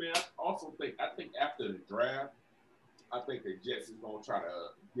 Kwame, man, I think after the draft, I think the Jets is gonna try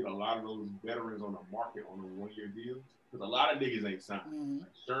to get a lot of those veterans on the market on the 1-year deals. Because a lot of niggas ain't signed. Like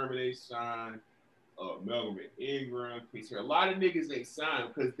Sherman ain't signed. Melvin Ingram, a lot of niggas ain't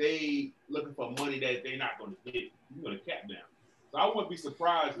signed because they looking for money that they not going to get. You're going to cap down. So I wouldn't be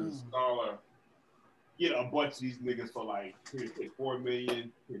surprised if Scholar get a bunch of these niggas for like, here take $4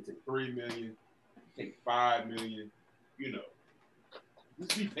 million, here take $3 million, take $5 million. You know,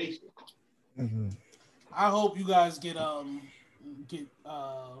 just be patient. I hope you guys get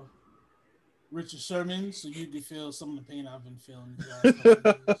Richard Sherman, so you can feel some of the pain I've been feeling. You know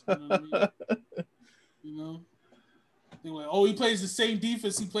what I mean? You know? Anyway, he plays the same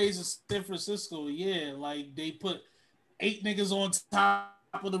defense he plays in San Francisco. Yeah, like they put 8 niggas on top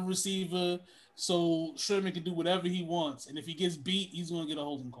of the receiver so Sherman can do whatever he wants. And if he gets beat, he's going to get a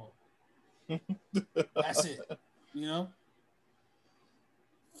holding call. That's it. You know?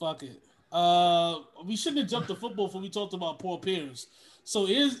 Fuck it. We shouldn't have jumped to football before we talked about Paul Pierce. So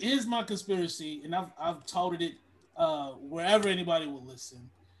here's my conspiracy, and I've touted it wherever anybody will listen.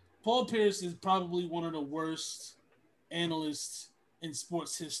 Paul Pierce is probably one of the worst analysts in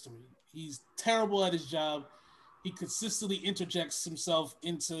sports history. He's terrible at his job. He consistently interjects himself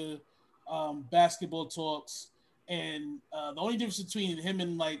into basketball talks, and the only difference between him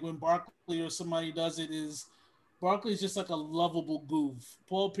and like when Barkley or somebody does it is Barkley is just like a lovable goof.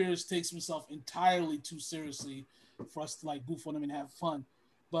 Paul Pierce takes himself entirely too seriously for us to like goof on him and have fun.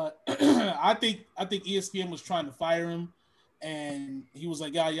 But I think ESPN was trying to fire him, and he was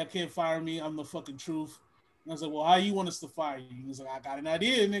like, y'all can't fire me. I'm the fucking truth. And I was like, well, how you want us to fire you? He was like, I got an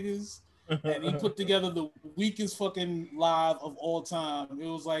idea, niggas. And he put together the weakest fucking live of all time. It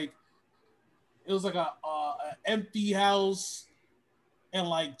was like a empty house and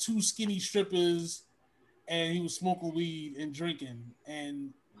like 2 skinny strippers, and he was smoking weed and drinking.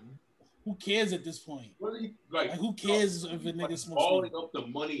 And who cares at this point? Like who cares if a nigga smokes weed? Up the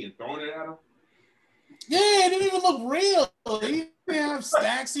money and throwing it at him? Yeah, it didn't even look real. He didn't have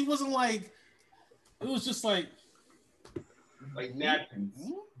stacks. He wasn't like, it was just like napkins.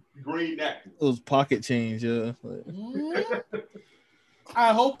 Green napkins. It was pocket change, yeah.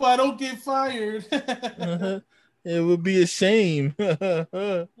 I hope I don't get fired. It would be a shame.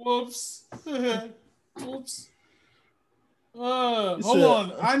 Whoops. Whoops. Hold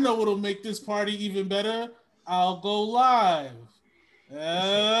on. I know what'll make this party even better. I'll go live.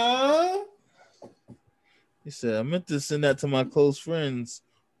 He said, I meant to send that to my close friends.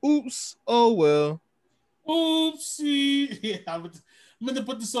 Oops. Oh, well. Oopsie. Yeah, I meant to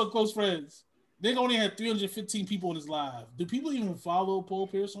put this on close friends. They only had 315 people on his live. Do people even follow Paul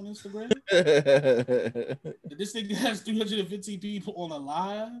Pierce on Instagram? This thing has 315 people on a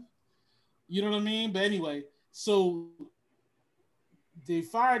live. You know what I mean? But anyway, so they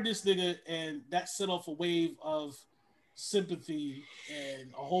fired this nigga, and that set off a wave of sympathy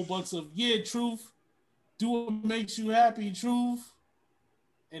and a whole bunch of truth. Do what makes you happy, truth.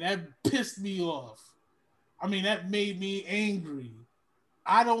 And that pissed me off. I mean, that made me angry.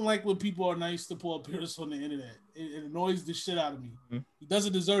 I don't like when people are nice to Paul Pierce on the internet. It annoys the shit out of me. Mm-hmm. He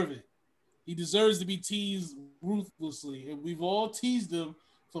doesn't deserve it. He deserves to be teased ruthlessly. And we've all teased him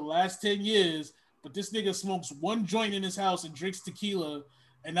for the last 10 years, but this nigga smokes one joint in his house and drinks tequila,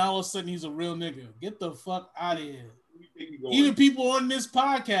 and now all of a sudden he's a real nigga. Get the fuck out of here. Even people on this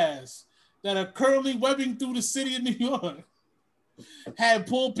podcast that are currently webbing through the city of New York had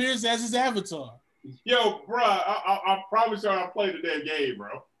Paul Pierce as his avatar. Yo, bro, I promise y'all I played the damn game,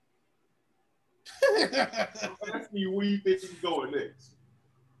 bro. I'm asking you where you think he's going next.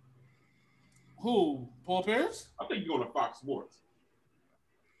 Who? Paul Pierce? I think he's going to Fox Sports.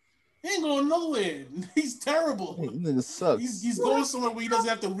 He ain't going nowhere. He's terrible. Hey, nigga sucks. He's going somewhere where he doesn't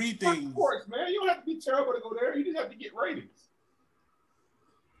have to read things. Of course, man. You don't have to be terrible to go there. You just have to get ratings.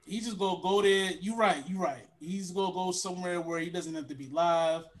 He's just gonna go there. You're right. He's gonna go somewhere where he doesn't have to be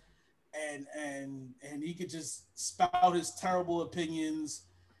live, and he could just spout his terrible opinions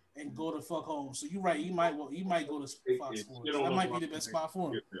and go to fuck home. So you're right. He might go to Fox Sports. That might be the best spot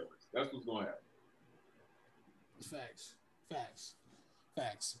for him. That's what's gonna happen.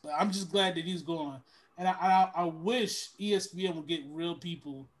 Facts. But I'm just glad that he's gone. And I wish ESPN would get real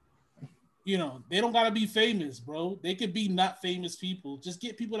people. You know, they don't gotta be famous, bro. They could be not famous people. Just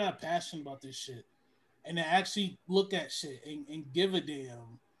get people that are passionate about this shit and to actually look at shit and give a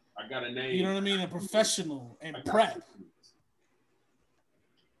damn. I got a name. You know what I mean? A professional and prep.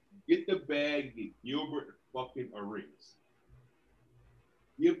 Get the bag, get Gilbert fucking Arenas.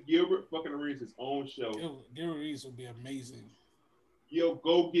 Give Gilbert fucking Arenas his own show. Gilbert Arenas would be amazing. Yo,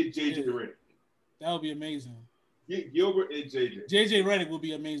 go get JJ Redick. That would be amazing. Get Gilbert and JJ. JJ Redick would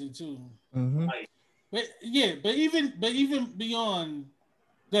be amazing too. Mm-hmm. But even beyond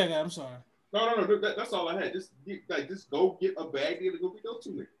that, I'm sorry. No. That's all I had. Just go get a bag deal and go get those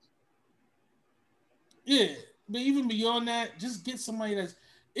two niggas. Yeah, but even beyond that, just get somebody that's.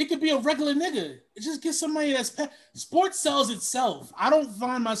 It could be a regular nigga. Just get somebody that's. Sports sells itself. I don't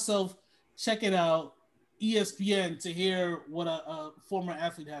find myself checking out ESPN to hear what a former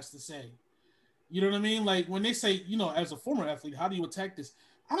athlete has to say. You know what I mean? Like when they say, you know, as a former athlete, how do you attack this?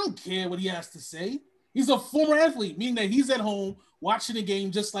 I don't care what he has to say. He's a former athlete, meaning that he's at home watching the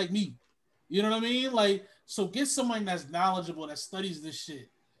game just like me. You know what I mean? Like, so get somebody that's knowledgeable, that studies this shit.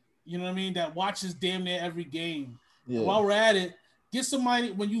 You know what I mean? That watches damn near every game. Yeah. While we're at it, get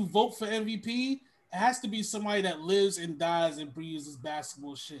somebody, when you vote for MVP, it has to be somebody that lives and dies and breathes this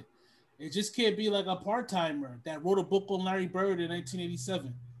basketball shit. It just can't be like a part-timer that wrote a book on Larry Bird in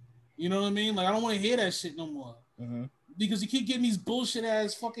 1987. You know what I mean? Like, I don't want to hear that shit no more. Mm-hmm. Because you keep getting these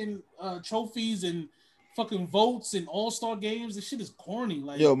bullshit-ass fucking trophies and fucking votes and all-star games. This shit is corny.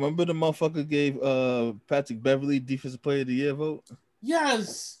 Like, yo, remember the motherfucker gave Patrick Beverly Defensive Player of the Year vote?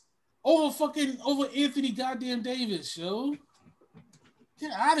 Yes. Over Anthony goddamn Davis, yo.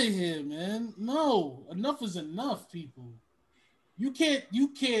 Get out of here, man. No. Enough is enough, people. You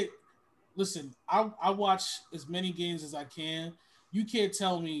can't listen, I watch as many games as I can. You can't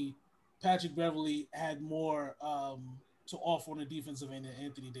tell me Patrick Beverly had more to offer on the defensive end than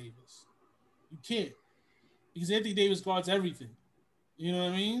Anthony Davis. You can't. Because Anthony Davis guards everything. You know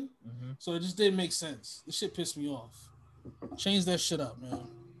what I mean? Mm-hmm. So it just didn't make sense. This shit pissed me off. Change that shit up, man.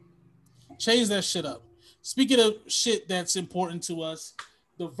 Change that shit up. Speaking of shit that's important to us,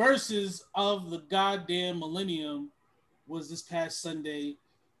 the verses of the goddamn millennium was this past Sunday.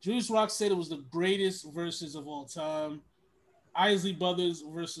 Julius Rock said it was the greatest verses of all time. Isley Brothers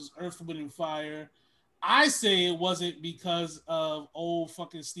versus Earth, Wind, and Fire. I say it wasn't because of old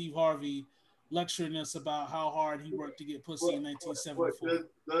fucking Steve Harvey lecturing us about how hard he worked to get pussy in 1974.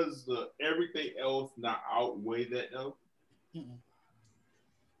 Does the everything else not outweigh that though? Mm-mm.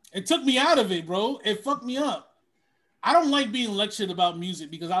 It took me out of it, bro. It fucked me up. I don't like being lectured about music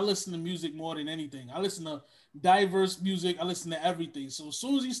because I listen to music more than anything. I listen to diverse music. I listen to everything. So as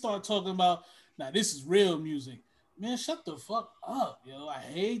soon as you start talking about, now this is real music, man, shut the fuck up, yo. I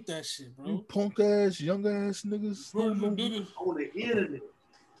hate that shit, bro. You punk ass, young ass niggas. Bro, On the internet.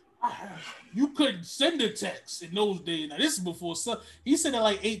 You couldn't send a text in those days. Now this is before he said it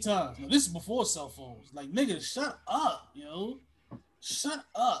like 8 times. Now this is before cell phones. Like nigga, shut up, yo. Shut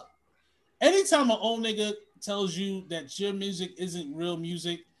up. Anytime an old nigga tells you that your music isn't real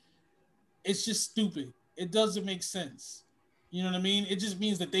music, it's just stupid. It doesn't make sense. You know what I mean? It just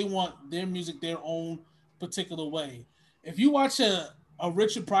means that they want their music their own particular way. If you watch a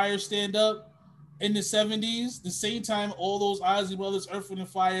Richard Pryor stand up in the 70s, the same time all those Ozzy Brothers, Earth, Wind and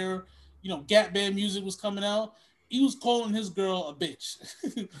Fire, Gap Band music was coming out, he was calling his girl a bitch.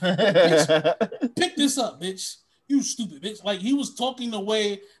 Bitch, pick this up, bitch. You stupid bitch. Like he was talking the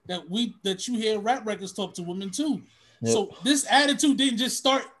way that you hear rap records talk to women too. Yep. So this attitude didn't just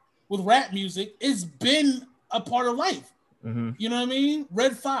start with rap music. It's been a part of life. Mm-hmm. You know what I mean?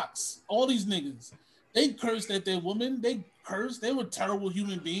 Red Fox, all these niggas, they cursed at their women. They cursed. They were terrible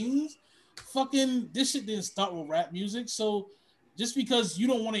human beings. Fucking this shit didn't start with rap music. So just because you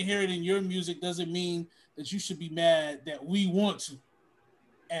don't want to hear it in your music doesn't mean that you should be mad that we want to.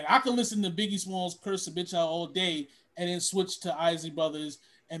 And I could listen to Biggie Smalls curse a bitch out all day and then switch to Ozzy Brothers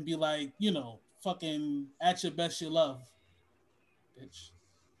and be like, fucking at your best, your love, bitch.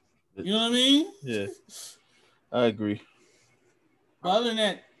 You know what I mean? Yeah, I agree. But other than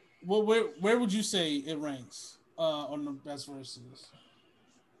that, where would you say it ranks on the best verses?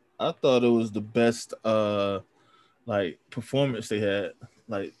 I thought it was the best performance they had.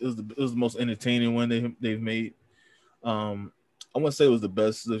 Like it was the most entertaining one they've made. I wouldn't say it was the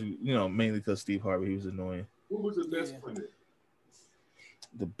best, mainly because Steve Harvey, he was annoying. What was the best one?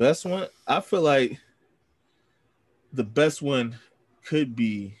 The best one, I feel like the best one could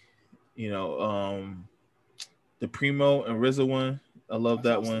be, the Primo and RZA one. I love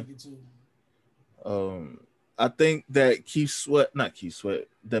that one. I think that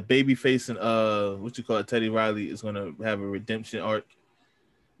that Babyface and Teddy Riley is gonna have a redemption arc.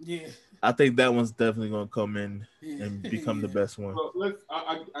 Yeah. I think that one's definitely gonna come in and become the best one. Well,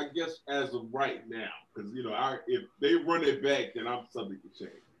 I guess as of right now, because if they run it back, then I'm subject to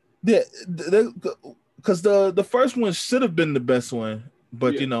change. Yeah, because the first one should have been the best one,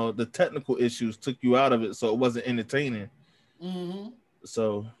 but the technical issues took you out of it, so it wasn't entertaining. Mm-hmm.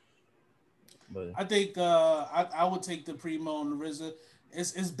 So, but I think I would take the Primo and the RZA.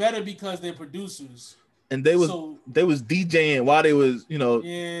 It's better because they're producers. And they was DJing while they was,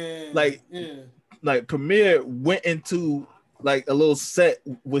 like Premier went into like a little set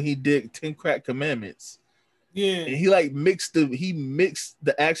when he did 10 Crack Commandments. Yeah. And he mixed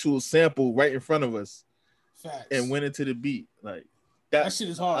the actual sample right in front of us. Facts. And went into the beat. Like that shit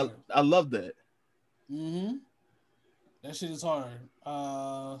is hard. I love that. Mm-hmm. That shit is hard.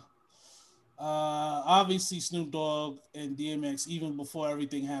 Obviously Snoop Dogg and DMX, even before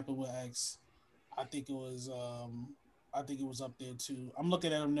everything happened with X. I think it was up there too. I'm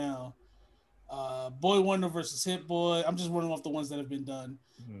looking at him now. Boy Wonder versus Hit Boy. I'm just running off the ones that have been done.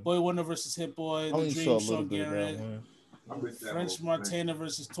 Mm-hmm. Boy Wonder versus Hit Boy. The Dream, Sean Garrett. French Montana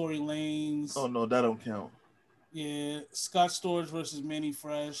versus Tory Lanez. Oh no, that don't count. Yeah, Scott Storch versus Manny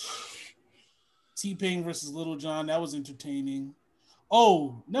Fresh. T-Pain versus Little John. That was entertaining.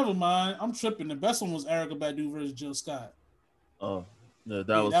 Oh, never mind. I'm tripping. The best one was Erykah Badu versus Jill Scott. Oh, yeah,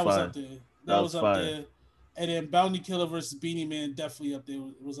 that was up there. That was up there. And then Bounty Killer versus Beanie Man definitely up there.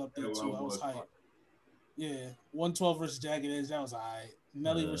 It was up there too. I was hyped. Yeah. 112 versus Jagged Edge. That was all right.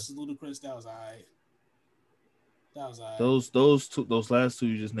 Nelly versus Ludacris. That was all right. Those last two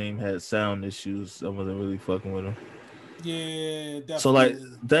you just named had sound issues. I wasn't really fucking with them. Yeah, definitely. So like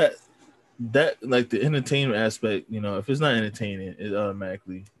that like the entertainment aspect, if it's not entertaining, it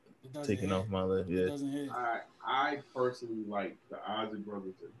automatically taken off my list. Yeah. It doesn't hit. I personally like the Ozzy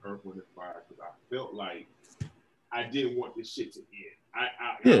Brothers and Earth, Wind and Fire because I felt like I didn't want this shit to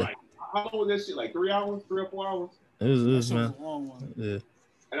end. How long was that shit? Like 3 hours, 3 or 4 hours? It was man. Was a long one. Yeah.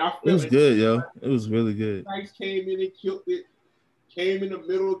 And I it was good, yo. It was really good. Nice came in and killed it. Came in the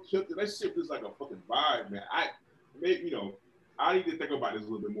middle, killed it. That shit was like a fucking vibe, man. I need to think about this a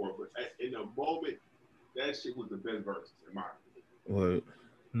little bit more, but in the moment, that shit was the best verse in my opinion. What?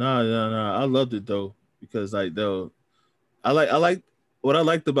 Nah. I loved it though because I like what I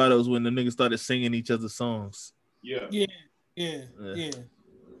liked about it was when the niggas started singing each other's songs. Yeah.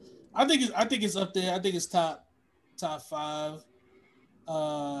 I think it's up there. I think it's top 5.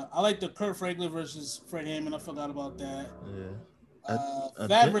 I like the Kurt Franklin versus Fred Hammond. I forgot about that. Yeah.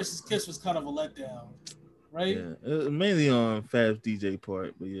 Fab versus Kiss was kind of a letdown. right? Yeah, mainly on Fab's DJ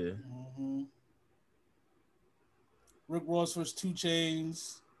part, but yeah. Mm-hmm. Rick Ross versus 2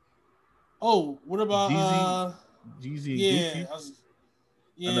 Chainz. Oh, what about Jeezy and yeah, Gucci.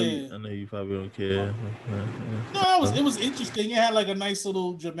 yeah. I know you probably don't care. No, it was interesting. It had like a nice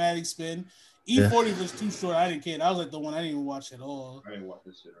little dramatic spin. E40 was Too Short. I didn't care. That was like the one I didn't even watch at all. I didn't watch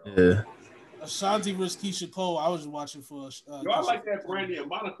this shit at all. Yeah. Ashanti versus Keisha Cole. I was watching for. Yo, I like that Brandy and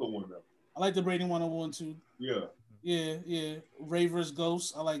Monica one though. I like the Brady 101 too. Yeah. Yeah. Ray vs.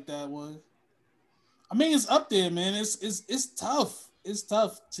 Ghost. I like that one. I mean, it's up there, man. It's tough. It's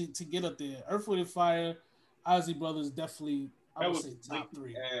tough to get up there. Earth, Wind, and Fire, Ozzy Brothers definitely. I would say top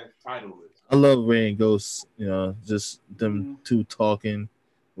 3. Title list. I love Ray and Ghost. You know, just them two talking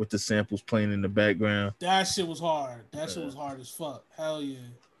with the samples playing in the background. That shit was hard. That shit was hard as fuck. Hell yeah.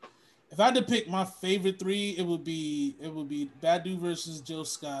 If I had to pick my favorite 3, it would be Badu versus Jill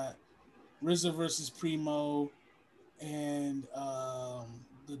Scott, RZA versus Primo, and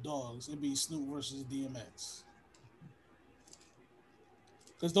the Dogs. It'd be Snoop versus DMX.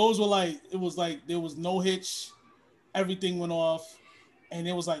 Because those were there was no hitch, everything went off, and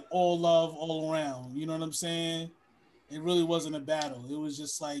it was like all love all around. You know what I'm saying? It really wasn't a battle. It was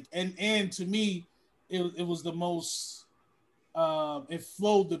just like, and to me, it was the most. It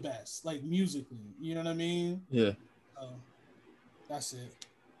flowed the best, like musically. You know what I mean? Yeah. That's it.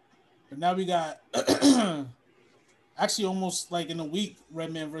 But now we got actually almost like in a week,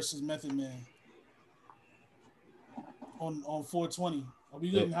 Redman versus Method Man on 420. Are we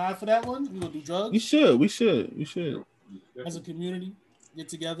getting high for that one? We gonna do drugs? We should. As a community, get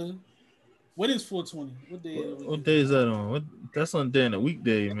together. When is 420? What day? What day is that on? That's on day in a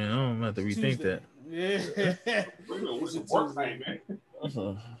weekday, man. I don't have to rethink Tuesday. that. Yeah. What's the work night, man?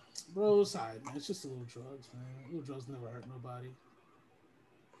 Bro, it's alright, man. It's just a little drugs, man. Little drugs never hurt nobody.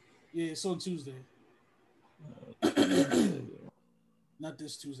 Yeah, it's on Tuesday. Not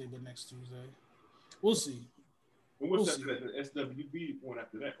this Tuesday, but next Tuesday. We'll see. And what's the SWB one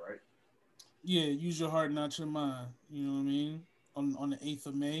after that, right? Yeah, use your heart, not your mind. You know what I mean? On the 8th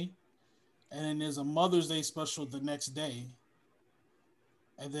of May. And then there's a Mother's Day special the next day.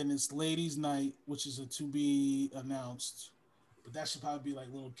 And then it's Ladies' Night, which is a to be announced. But that should probably be like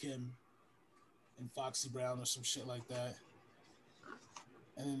Lil' Kim and Foxy Brown or some shit like that.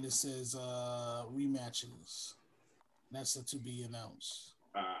 And then it says rematches. That's a to be announced.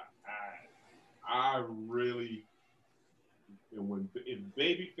 I really, if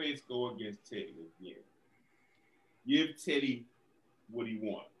Babyface go against Teddy again, give Teddy what he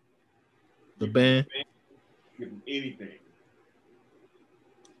wants. The band? Give him anything.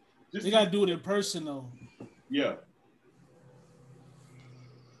 They gotta do it in person though. Yeah.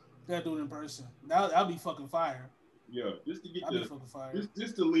 They gotta do it in person. That'll be fucking fire. Yeah, just to get That'll be fucking fire.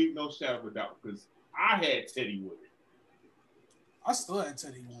 Just to leave no shadow of a doubt, because I had Teddy with it. I still had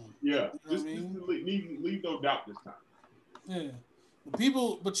Teddy one. Yeah, you know just to leave no doubt this time. Yeah,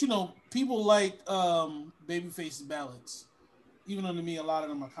 people like Babyface's ballads. Even though to me, a lot of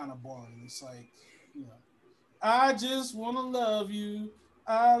them are kind of boring. It's like, I just want to love you.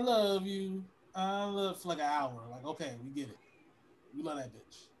 I love you. I love for like an hour. Like, okay, we get it. We love that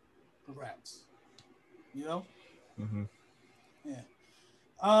bitch. Congrats. You know? Mm-hmm.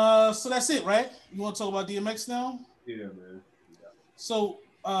 Yeah. So that's it, right? You want to talk about DMX now? Yeah, man. Yeah. So,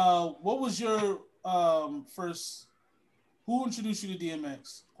 what was your first? Who introduced you to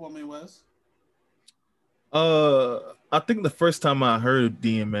DMX? Kwame West. I think the first time I heard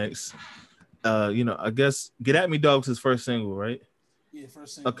DMX, I guess "Get At Me Dog's" his first single, right? Yeah,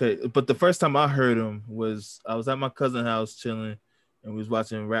 first single. Okay, but the first time I heard him was I was at my cousin's house chilling, and we was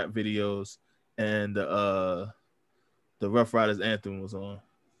watching rap videos, and the Rough Riders anthem was on.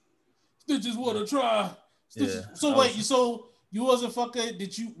 Stitches wanna try. Stitches. Yeah, So wait, so you wasn't fucking?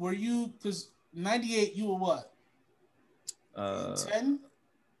 Were you? Because 98, you were what? 10.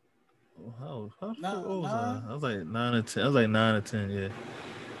 How old was I? I was like 9 or 10. I was like 9 or 10, yeah.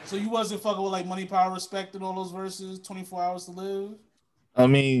 So you wasn't fucking with like Money, Power, Respect and all those verses, 24 Hours to Live? I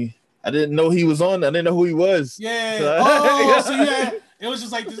mean, I didn't know he was on. I didn't know who he was. Yeah. So it was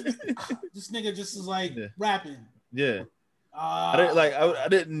just like this nigga just is like rapping. Yeah. I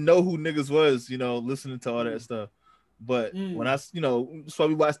didn't know who niggas was, listening to all that stuff. But when that's why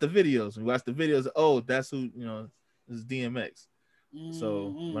we watched the videos. We watched the videos. Oh, that's who, this is DMX.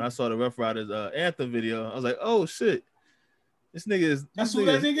 So when I saw the Rough Riders anthem video, I was like, "Oh shit, this nigga is." That's who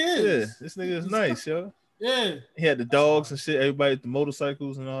that nigga is. Yeah, this nigga is nice, yo. Yeah. He had the dogs and shit. Everybody at the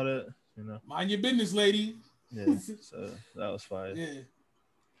motorcycles and all that. Mind your business, lady. Yeah. So that was fire. Yeah,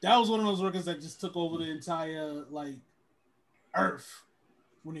 that was one of those records that just took over the entire earth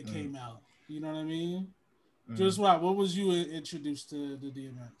when it came out. You know what I mean? Just right. What was you introduced to the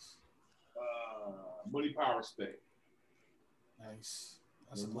DMX? Money, Power, Respect. Nice.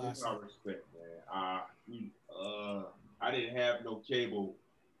 That's a classic. Money, Power, Respect, man. I didn't have no cable,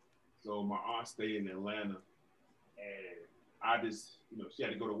 so my aunt stayed in Atlanta, and I just, she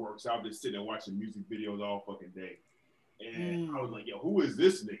had to go to work, so I was just sitting there watching music videos all fucking day. And I was like, yo, who is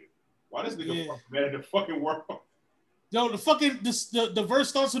this nigga? Why this nigga mad at the fucking world? Yo, the verse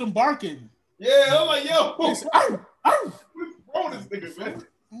starts with him barking. Yeah, I'm like, yo, what's wrong with this nigga, man?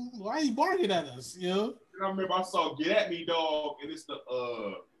 Why are you barking at us, yo? And I remember I saw Get At Me, Dog, and it's the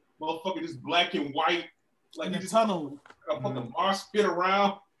motherfucker just black and white. Like in he the just tunnel. Fucking marsh spit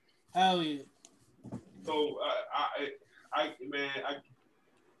around. Hell yeah. So I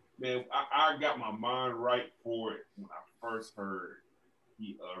got my mind right for it when I first heard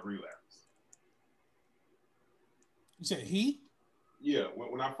he relapsed. You said he? Yeah,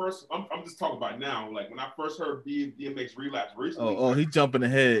 when I first, I'm just talking about now. Like when I first heard DMX relapse recently. Oh, he jumping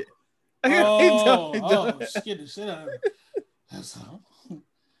ahead. Scared the shit out of him.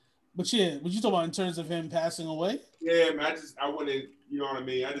 But yeah, what you talking about in terms of him passing away? Yeah, man, I went in, you know what I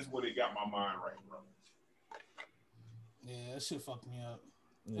mean? I just went and got my mind right, bro. Yeah, that shit fucked me up.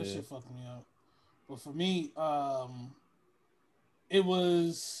 Yeah. But for me, it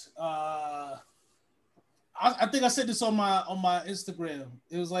was I think I said this on my Instagram.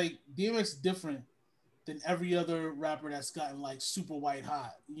 It was like DMX different than every other rapper that's gotten like super white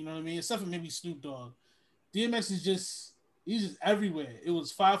hot. You know what I mean? Except for maybe Snoop Dogg. DMX is he's just everywhere. It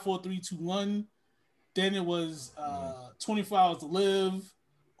was 5, 4, 3, 2, 1. Then it was 24 Hours to Live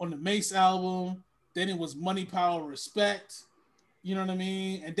on the Mace album. Then it was Money, Power, Respect. You know what I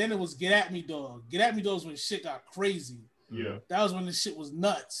mean? And then it was Get At Me, Dog. Get At Me, Dog was when shit got crazy. Yeah. That was when the shit was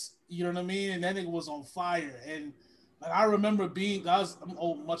nuts. You know what I mean? And that nigga was on fire. And like I remember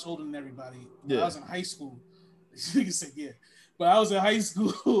I'm much older than everybody. I was in high school. Nigga said, yeah. But I was in high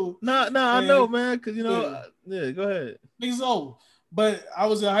school. No, I know, man. Cause go ahead. Niggas old. But I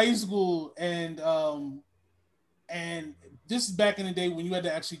was in high school and this is back in the day when you had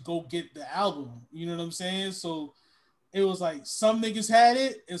to actually go get the album. You know what I'm saying? So it was like some niggas had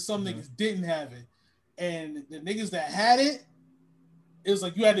it and some niggas didn't have it. And the niggas that had it, it was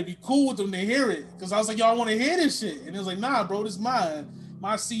like you had to be cool with them to hear it. Cause I was like, yo, I want to hear this shit. And it was like, nah, bro, this is my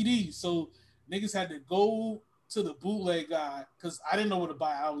CD. So niggas had to go to the bootleg guy because I didn't know where to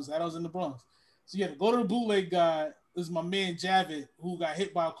buy albums. I was in the Bronx. So you had to go to the bootleg guy. This is my man Javid who got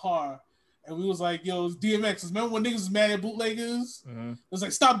hit by a car. And we was like, yo, it's DMX. Remember when niggas was mad at bootleggers? It was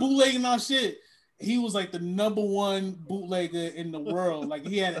like, stop bootlegging our shit. He was like the #1 bootlegger in the world. Like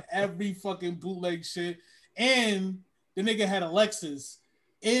he had every fucking bootleg shit. And the nigga had a Lexus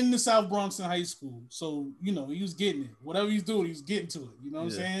in the South Bronx in high school. So, he was getting it. Whatever he's doing, he was getting to it. You know what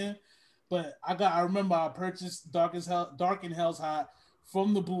I'm saying? But I remember I purchased Dark and Hell's Hot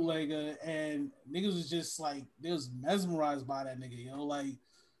from the bootlegger, and niggas was just like, they was mesmerized by that nigga, like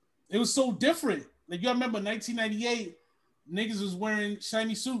it was so different. Like you remember 1998, niggas was wearing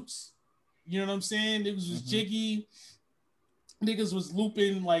shiny suits. You know what I'm saying? Niggas was jiggy. Niggas was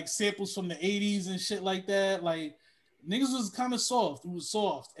looping like samples from the 80s and shit like that. Like niggas was kind of soft. It was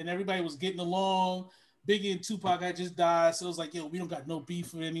soft, and everybody was getting along. Biggie and Tupac had just died, so it was like, yo, we don't got no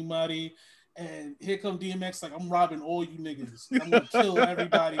beef with anybody. And here come DMX, like, I'm robbing all you niggas. I'm gonna kill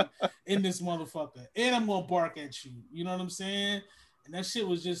everybody in this motherfucker, and I'm gonna bark at you. You know what I'm saying? And that shit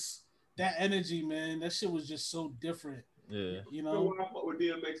was just that energy, man. That shit was just so different. Yeah. When I fuck with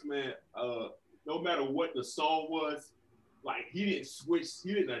DMX, man, no matter what the song was, like he didn't switch.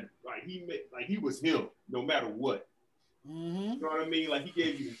 He didn't he was him no matter what. You know what I mean? Like he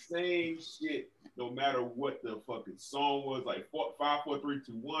gave you the same shit no matter what the fucking song was. Like 5, 4, 3,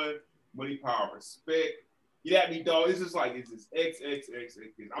 2, 1. Money, Power, Respect. Get At Me, Dog. It's just like it's just X.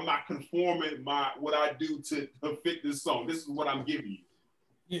 I'm not conforming what I do to fit this song. This is what I'm giving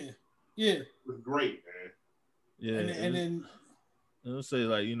you. Yeah. It was great, man. Yeah. And then let's say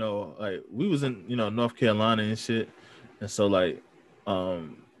like like we was in North Carolina and shit, and so like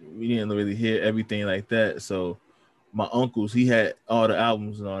we didn't really hear everything like that. So my uncles, he had all the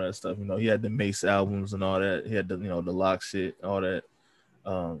albums and all that stuff. He had the Mace albums and all that. He had the the Lock shit, all that.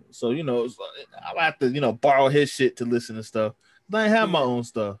 So it's like, I have to borrow his shit to listen to stuff. I ain't have my own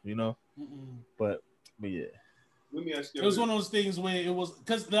stuff, But yeah. Let me ask you. It was one of those things where it was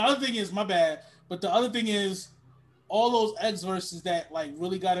because the other thing is my bad, but the other thing is all those X verses that like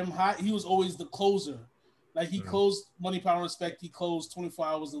really got him hot. He was always the closer. Like he closed Money, Power, Respect. He closed 24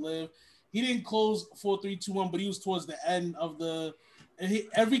 Hours to Live. He didn't close 4, 3, 2, 1, but he was towards the end of the.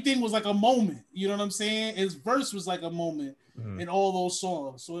 Everything was like a moment. You know what I'm saying? His verse was like a moment in all those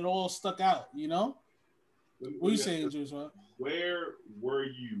songs, so it all stuck out. What are you saying, Juice? Where were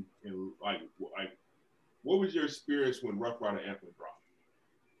you in like what was your experience when Rough Rider Anthem dropped?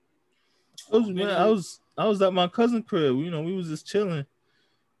 I was at my cousin's crib. You know, we was just chilling,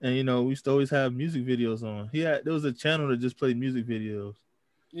 and you know, we used to always have music videos on. There was a channel that just played music videos.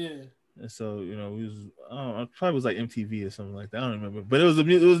 Yeah. And so, you know, we was probably was like MTV or something like that. I don't remember, but it was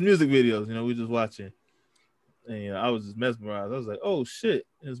music videos. You know, we just watching, and you know, I was just mesmerized. I was like, oh shit,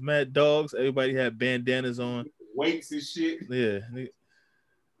 it was Mad Dogs. Everybody had bandanas on, weights and shit. Yeah, it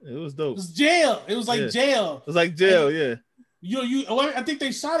was dope. It was jail. It was like jail. It was like jail. And, I think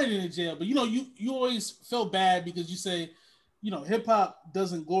they shot it in a jail, but you know, you always felt bad because you say, you know, hip hop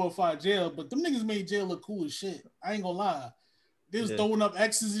doesn't glorify jail, but them niggas made jail look cool as shit. I ain't gonna lie. They was throwing up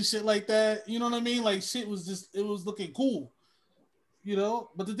X's and shit like that. You know what I mean? Like shit was it was looking cool. You know?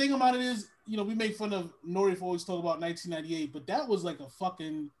 But the thing about it is, you know, we make fun of Nori for always talk about 1998, but that was like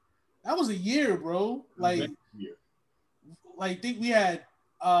that was a year, bro. Like, I think we had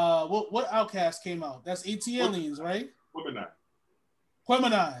what Outkast came out? That's ATLiens, right?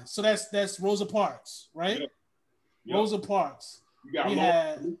 Quemini. So that's Rosa Parks, right? Yep. Rosa Parks. You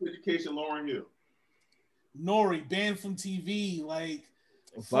got Education, Lauryn Hill. Nori, banned from TV, like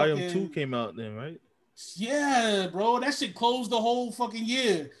Volume 2 came out then, right? Yeah, bro. That shit closed the whole fucking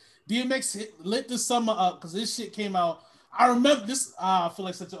year. DMX lit the summer up because this shit came out. I remember this. I feel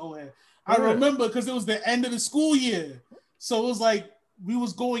like such an old head. I remember because it was the end of the school year. So it was like we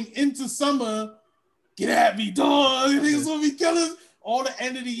was going into summer. Get at me, dog. Niggas gonna be killers. All the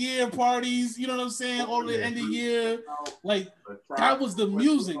end of the year parties, you know what I'm saying? All the end of the year. Like that was the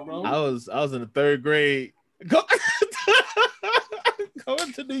music, bro. I was in the 3rd grade.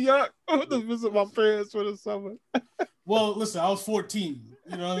 Going to New York. I went to visit my parents for the summer. Well, listen, I was 14.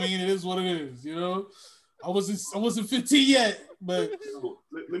 You know what I mean? It is what it is, you know? I wasn't 15 yet, but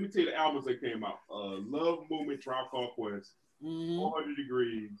let me tell you the albums that came out. Love Movement, Tribe Called Quest, 400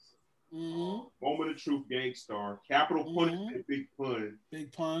 Degrees, Moment of Truth, Gangstar, Capital Punishment, Big Pun.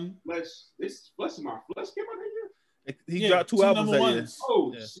 Flesh of My Flesh came out that year. He dropped 2 albums that year.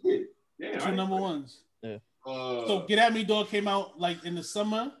 Oh shit! Damn, 2 number ones. Yeah. So Get At Me Dog came out like in the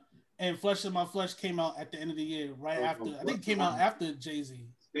summer, and Flesh of My Flesh came out at the end of the year, right after. I think it came out after Jay-Z.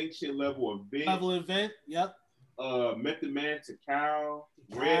 Extinction Level Event. Yep. Method Man to Cow.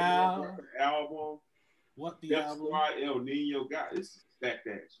 Red album. What the Def album? Squad, El Nino. God, this is stacked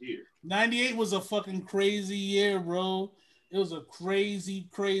ass year. 98 was a fucking crazy year, bro. It was a crazy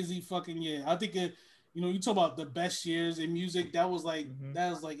fucking year. I think it. You know, you talk about the best years in music. That was like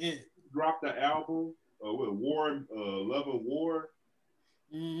it. Dropped the album. With War, Love and War.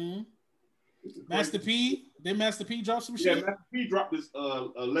 Master P. Did Master P drop some shit? Yeah, Master P dropped this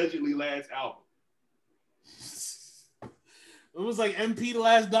allegedly last album. It was like MP The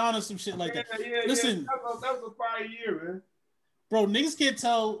Last Don or some shit like that. Yeah, listen, that was a fire year, man. Bro, niggas can't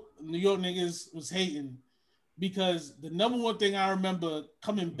tell New York niggas was hating because the number one thing I remember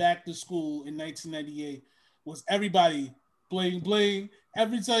coming back to school in 1998 was everybody bling bling.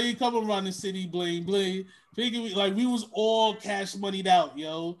 Every time you come around the city, bling bling. Like we was all cash moneyed out,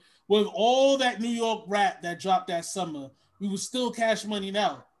 yo. With all that New York rap that dropped that summer, we was still cash moneyed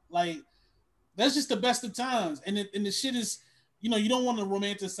out. Like that's just the best of times. And the shit is, you know, you don't want to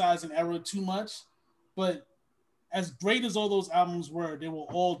romanticize an era too much, but as great as all those albums were, they were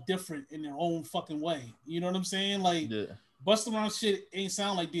all different in their own fucking way. You know what I'm saying? Like Busta Rhymes shit ain't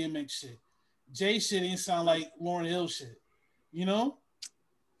sound like DMX shit. Jay shit ain't sound like Lauryn Hill shit. You know?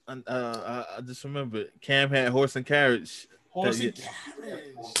 I just remember Cam had Horse and Carriage. Horse and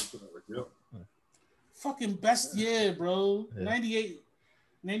Carriage. Fucking best year, bro. Yeah.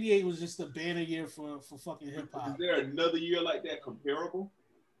 98 was just a banner year for fucking hip hop. Is there another year like that comparable?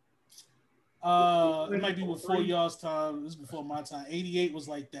 It might be before y'all's time. This is before my time. 88 was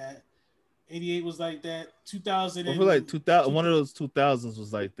like that. 88 was like that. 2000. I feel like 2000. One of those 2000s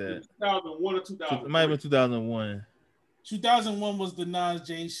was like that. 2001 or 2000. It might have been 2001. 2001 was the Nas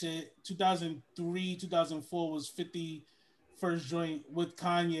J shit. 2003, 2004 was 50 First Joint with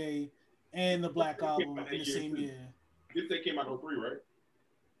Kanye and the Black Album in the same year. Dipset came out in 03, right?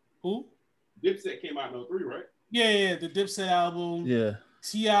 Who? Dipset came out in 03, right? Yeah, the Dipset album. Yeah.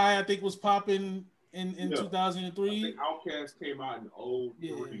 T.I. I think was popping in 2003. I think Outkast came out in 03.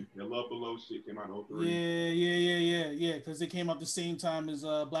 Yeah. The Love Below shit came out in 03. Yeah. Because it came out the same time as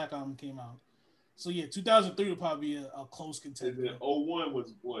Black Album came out. So yeah, 2003 would probably be a close contender. And then 01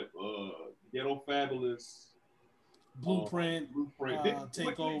 was what? Ghetto Fabulous. Blueprint.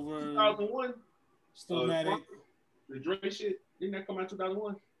 Takeover. 2001. Stillmatic. The Drake shit, didn't that come out in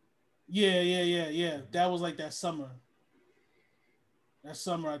 2001? Yeah. That was like that summer. That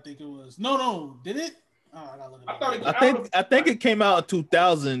summer, I think it was. No, did it? I gotta look I it thought up. it I think it came out in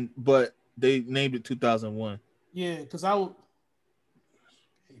 2000, but they named it 2001. Yeah, because I would.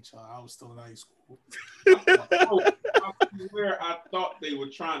 Hey, child, I was still in high school. I swear I thought they were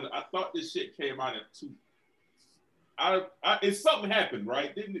trying to. I thought this shit came out in 2. If something happened,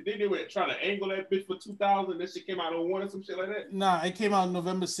 right? They were trying to angle that bitch for 2000. That shit came out on 1 or some shit like that. Nah, it came out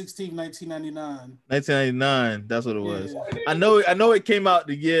November 16, 1999. 1999. That's what it was. Yeah. I know it came out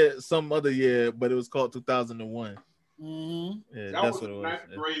the year, some other year, but it was called 2001. Mm-hmm. Yeah, That that's was what it in was.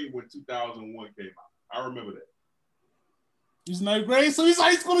 9th grade when 2001 came out. I remember that. He's 9th grade, so he's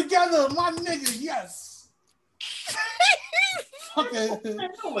high school together. My nigga, yes. Okay.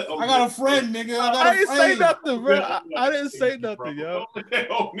 I got a friend, nigga. I didn't say nothing, bro. I didn't say nothing, yo.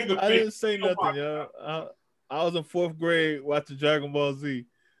 I didn't say nothing, yo. I was in 4th grade watching Dragon Ball Z.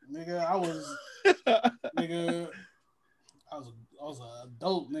 Nigga, I was an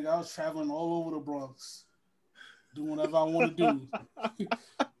adult, nigga. I was traveling all over the Bronx, doing whatever I want to do.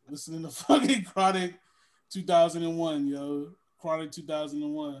 Listening to fucking Chronic 2001, yo. Chronic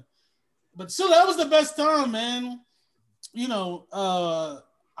 2001. But still, that was the best time, man. You know,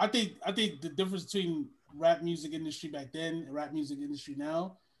 I think the difference between rap music industry back then and rap music industry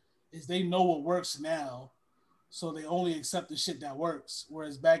now is they know what works now, so they only accept the shit that works.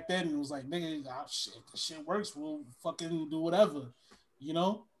 Whereas back then it was like, nigga, shit, the shit works, we'll fucking do whatever, you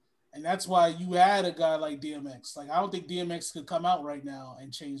know. And that's why you had a guy like DMX. Like, I don't think DMX could come out right now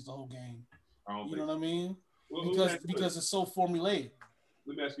and change the whole game. You know what I mean? Well, because it's so formulaic.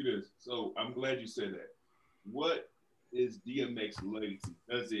 Let me ask you this. So I'm glad you said that. What is DMX legacy?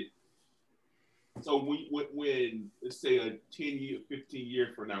 Does it? So when let's say a 10-year, 15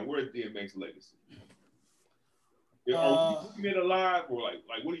 years from now, where's DMX legacy? Are we keeping it alive, or like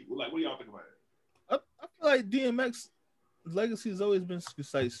what do y'all think about it? I feel like DMX legacy has always been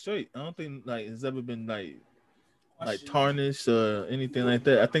like straight. I don't think like it's ever been like tarnished or anything like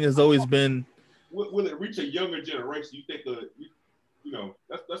that. I think it's always been. Will it reach a younger generation? You think you know,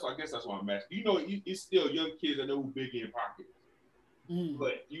 that's I guess that's why I'm asking. You know, it's still young kids that know who Biggie and Pac is.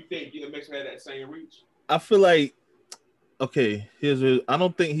 But you think DMX had that same reach? I feel like, okay, I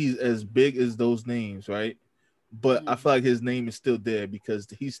don't think he's as big as those names, right? But I feel like his name is still there because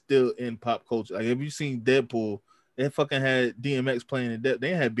he's still in pop culture. Like, have you seen Deadpool? They fucking had DMX playing in Deadpool.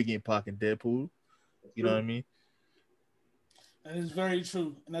 They had Biggie and Pac in Deadpool. You know what I mean? That is very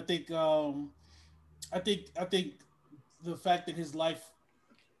true, and I think the fact that his life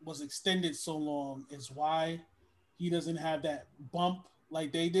was extended so long is why he doesn't have that bump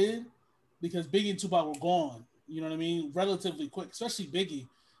like they did, because Biggie and Tupac were gone. You know what I mean? Relatively quick, especially Biggie.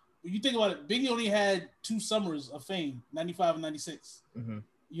 When you think about it, Biggie only had 2 summers of fame, 95 and 96. Mm-hmm.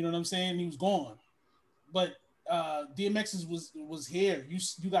 You know what I'm saying? He was gone. But DMX was here.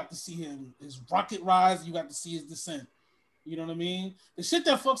 You got to see his rocket rise. You got to see his descent. You know what I mean? The shit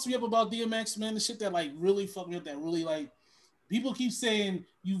that fucks me up about DMX, man, the shit that like really fucked me up, that really like, people keep saying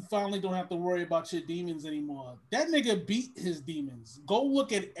you finally don't have to worry about your demons anymore. That nigga beat his demons. Go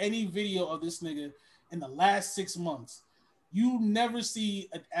look at any video of this nigga in the last 6 months. You never see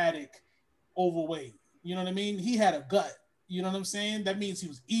an addict overweight. You know what I mean? He had a gut. You know what I'm saying? That means he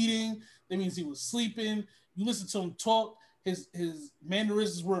was eating. That means he was sleeping. You listen to him talk. His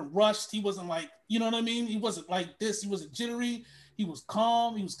mannerisms weren't rushed. He wasn't like, you know what I mean? He wasn't like this. He wasn't jittery. He was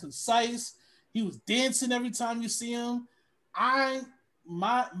calm. He was concise. He was dancing every time you see him.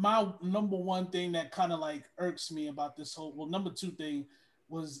 My number one thing that kind of like irks me about this whole, number 2 thing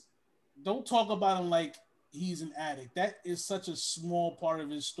was, don't talk about him like he's an addict. That is such a small part of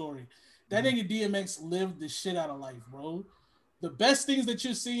his story. That nigga DMX lived the shit out of life, bro. The best things that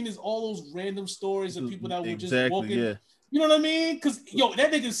you're seeing is all those random stories of people that were just walking. Yeah. You know what I mean? Because,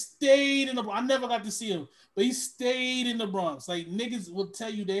 that nigga stayed in the Bronx. I never got to see him, but he stayed in the Bronx. Like, niggas will tell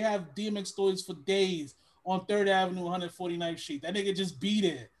you they have DMX stories for days on 3rd Avenue, 149th Street. That nigga just be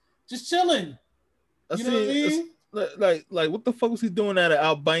there. Just chilling. You know what I mean? Like, what the fuck was he doing at an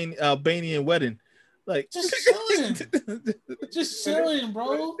Albanian wedding? Like, just chilling. Just chilling,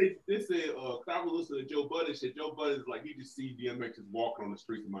 bro. They said, I was listening to Joe Budden shit. Joe Budden's like, you just see DMX just walking on the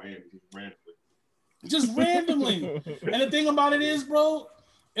streets of Miami just randomly. And the thing about it is, bro,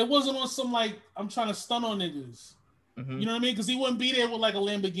 it wasn't on some like, I'm trying to stun on niggas. Mm-hmm. You know what I mean? Because he wouldn't be there with like a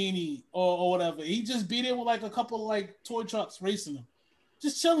Lamborghini or whatever. He'd just be there with like a couple of like toy trucks racing him.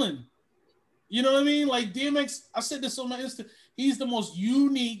 Just chilling. You know what I mean? Like DMX, I said this on my Insta, he's the most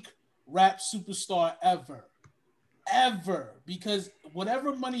unique rap superstar ever. Because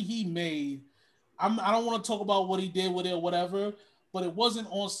whatever money he made, I don't want to talk about what he did with it or whatever, but it wasn't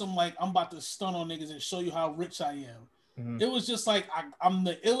on some like, I'm about to stun on niggas and show you how rich I am. Mm-hmm. It was just like, I'm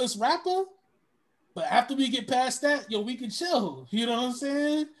the illest rapper, But after we get past that, yo, we can chill. You know what I'm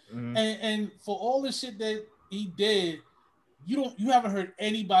saying? Mhm. And for all the shit that he did, you haven't heard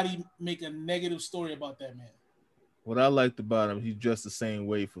anybody make a negative story about that man. What I liked about him, he dressed the same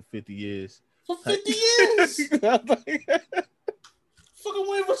way for 50 years. For 50 years. Fucking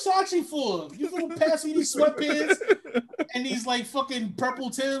wearing Versace for? You fucking pass me these sweatpants and these like fucking purple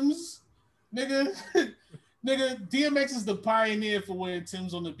Timbs, nigga. Nigga, DMX is the pioneer for wearing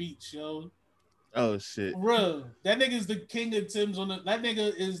Timbs on the beach, yo. Oh shit. Bro, that nigga is the king of Timbs that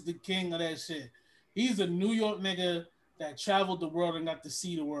nigga is the king of that shit. He's a New York nigga that traveled the world and got to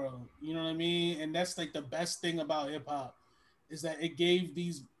see the world. You know what I mean? And that's like the best thing about hip hop is that it gave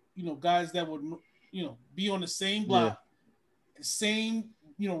these, guys that would, be on the same block, same,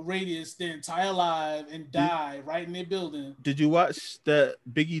 radius their entire life and die right in their building. Did you watch that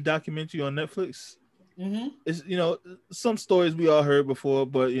Biggie documentary on Netflix? Mm-hmm. It's some stories we all heard before,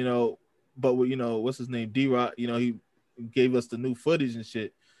 but what's his name, D-Rock, he gave us the new footage and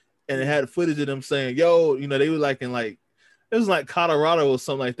shit, and it had footage of them saying, yo, they were like in like it was like Colorado or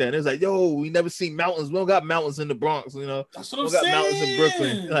something like that. And it was like, yo, we never seen mountains. We don't got mountains in the Bronx, That's what I'm we got saying. mountains in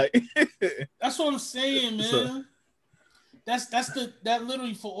Brooklyn. Like that's what I'm saying, man. So, that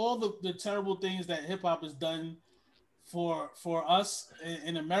literally for all the terrible things that hip hop has done for us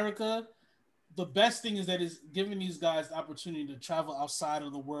in America. The best thing is that it's giving these guys the opportunity to travel outside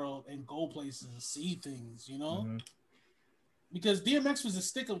of the world and go places and see things, Mm-hmm. Because DMX was a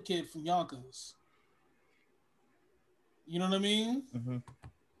stick-up kid from Yonkers. You know what I mean? Mm-hmm.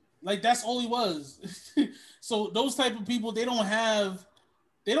 Like, that's all he was. So those type of people, they don't last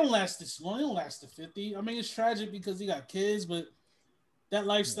this long. They don't last to 50. I mean, it's tragic because he got kids, but that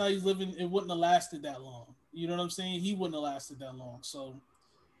lifestyle he's living, it wouldn't have lasted that long. You know what I'm saying? He wouldn't have lasted that long. So,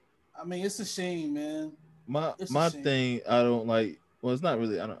 I mean, it's a shame, man. My thing, I don't like. Well, it's not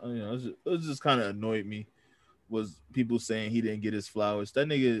really. I don't. It just kind of annoyed me. Was people saying he didn't get his flowers? That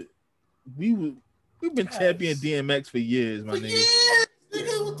nigga, we've been championing DMX for years, my nigga. Yeah,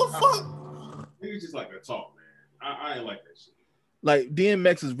 nigga, what the fuck? Niggas just like to talk, man. I ain't like that shit. Like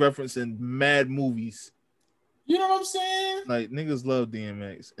DMX is referencing mad movies. You know what I'm saying? Like niggas love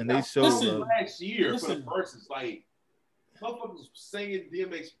DMX, and they showed love. Last year for the verses, like motherfuckers singing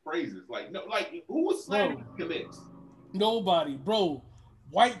DMX praises. Like no, like who was slandering DMX? Nobody, bro.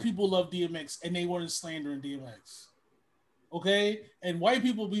 White people love DMX, and they weren't slandering DMX. Okay, and white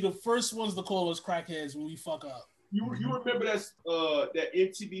people be the first ones to call us crackheads when we fuck up. You remember that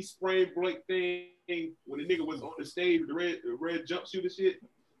MTV Spring Break thing when the nigga was on the stage with the red jumpsuit and shit?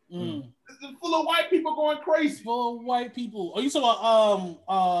 It's full of white people going crazy. Full of white people. Oh, you talking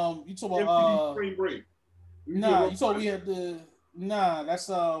about MTV Spring Break? Nah, you thought we had that's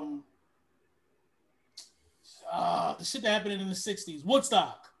the shit that happened in the 60s.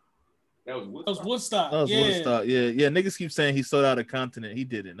 Woodstock. That was Woodstock. That was Woodstock. Yeah. Niggas keep saying he sold out a continent. He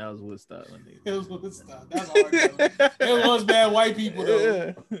didn't. That was Woodstock. It was Woodstock. That's hard. It was bad white people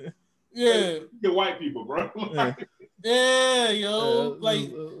though. Yeah. The white people, bro. Yeah, yo. Like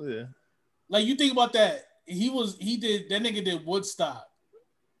you think about that. That nigga did Woodstock.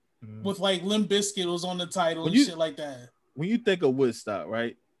 With like Limp Bizkit was on the title and shit like that. When you think of Woodstock,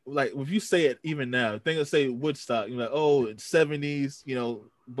 right? Like if you say it even now, say Woodstock, you're like, oh, it's 70s,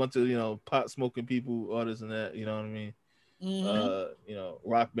 bunch of pot smoking people, all this and that, you know what I mean? Mm-hmm.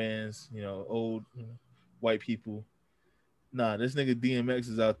 Rock bands, old white people. Nah, this nigga DMX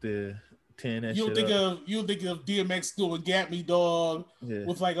is out there tearing that shit up. You'll think of DMX doing Gat Me Dog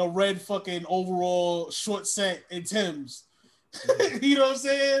with like a red fucking overall short set and Timbs. You know what I'm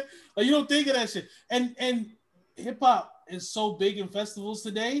saying? Like you don't think of that shit. And hip hop is so big in festivals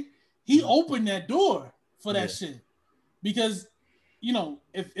today. He opened that door for that shit because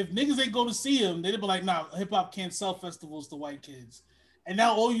if niggas ain't go to see him, they'd be like, nah, hip hop can't sell festivals to white kids. And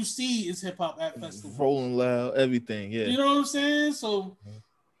now all you see is hip hop at festivals, rolling loud, everything. Yeah, you know what I'm saying? So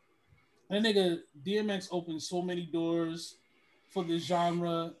that nigga DMX opened so many doors for the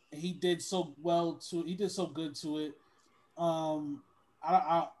genre. He did so good to it.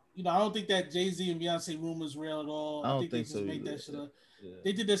 I don't think that Jay-Z and Beyonce rumor is real at all. I think they just made that shit up. Yeah.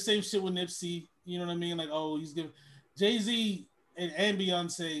 They did the same shit with Nipsey. You know what I mean? Like, oh, he's giving Jay-Z and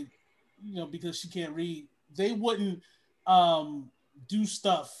Beyonce, because she can't read, they wouldn't do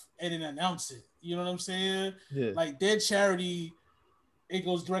stuff and then announce it. You know what I'm saying? Yeah. Like their charity, it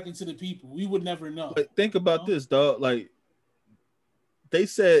goes directly to the people. We would never know. But think about this, dog. Like they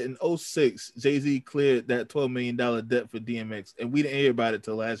said in 2006, Jay-Z cleared that $12 million debt for DMX, and we didn't hear about it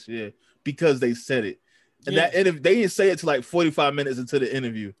till last year because they said it. And that they didn't say it till like 45 minutes into the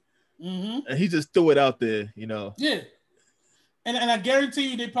interview. Mm-hmm. And he just threw it out there, Yeah. And I guarantee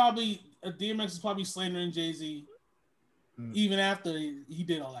you they probably DMX is probably slandering Jay-Z even after he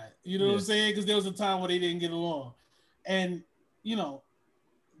did all that. You know what I'm saying? Because there was a time where they didn't get along. And, you know,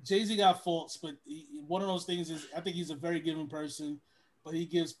 Jay-Z got faults, but one of those things is I think he's a very giving person, but he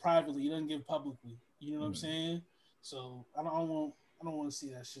gives privately. He doesn't give publicly. You know what I'm saying? So I don't want to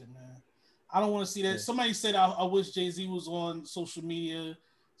see that shit, man. I don't want to see that. Yeah. Somebody said I wish Jay-Z was on social media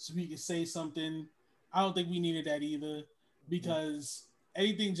so we could say something. I don't think we needed that either, because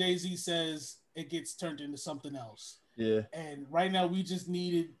anything Jay-Z says, it gets turned into something else. Yeah. And right now we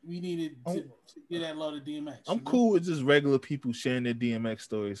needed to get that love to DMX. I'm cool with just regular people sharing their DMX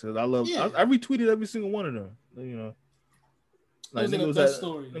stories. Cause I retweeted every single one of them. You know, like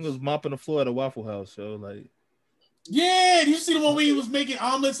nigga was mopping the floor at a Waffle House. So like, yeah, you see the one where he was making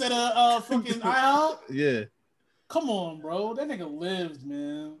omelets at a fucking IHOP? Yeah. Come on, bro. That nigga lived,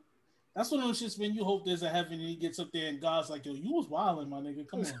 man. That's one of those shits when you hope there's a heaven and he gets up there and God's like, yo, you was wilding, my nigga.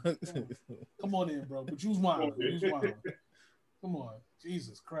 Come on. Come on in, bro. But you was wilding. Come on.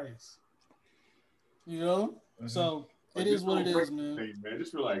 Jesus Christ. You know? Mm-hmm. So it is what it is, man. Man.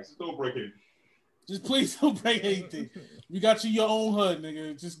 Just relax. Just don't break it. Just please don't break anything. You got your own hood,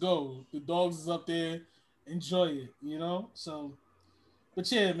 nigga. Just go. The dogs is up there. Enjoy it, you know? So, but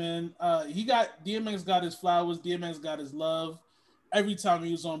yeah, man. DMX got his flowers. DMX got his love. Every time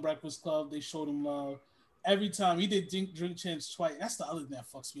he was on Breakfast Club, they showed him love. Every time he did Drink Champs twice. That's the other thing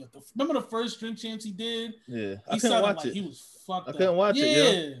that fucks me up. Remember the first Drink Champs he did? Yeah, he sounded like he was fucked up. I couldn't watch it.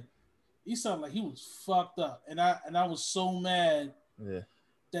 Yeah, he sounded like he was fucked up, and I was so mad. Yeah,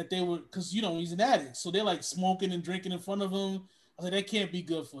 that they were, because you know he's an addict, so they're like smoking and drinking in front of him. I was like, that can't be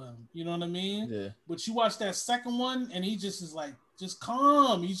good for him. You know what I mean? Yeah. But you watch that second one, and he just is like, just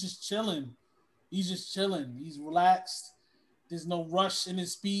calm. He's just chilling. He's relaxed. There's no rush in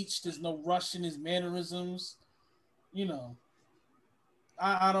his speech. There's no rush in his mannerisms. You know,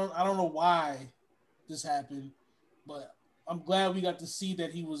 I don't know why this happened, but I'm glad we got to see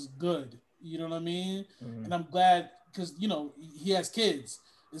that he was good. You know what I mean? Mm-hmm. And I'm glad because, you know, he has kids.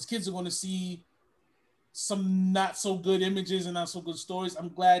 His kids are going to see some not so good images and not so good stories.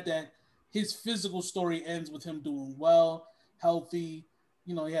 I'm glad that his physical story ends with him doing well, healthy.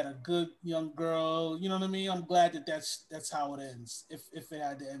 You know, he had a good young girl. You know what I mean? I'm glad that that's how it ends. If it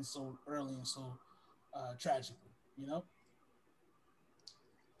had to end so early and so tragically, you know.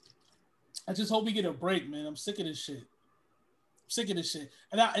 I just hope we get a break, man. I'm sick of this shit.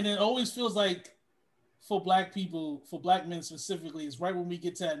 And it always feels like for black people, for black men specifically, it's right when we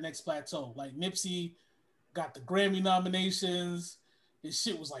get to that next plateau. Like Nipsey got the Grammy nominations. His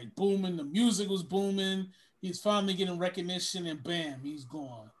shit was like booming. The music was booming. He's finally getting recognition, and bam, he's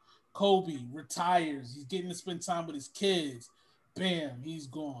gone. Kobe retires. He's getting to spend time with his kids. Bam, he's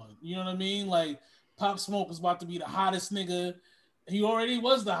gone. You know what I mean? Like, Pop Smoke is about to be the hottest nigga. He already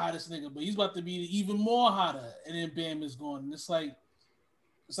was the hottest nigga, but he's about to be even more hotter. And then bam, is gone. And it's like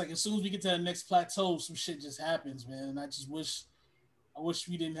as soon as we get to the next plateau, some shit just happens, man. And I wish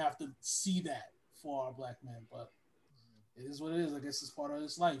we didn't have to see that for our black men. But it is what it is. I guess it's part of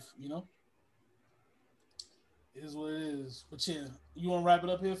this life, you know? It is what it is. But yeah, you want to wrap it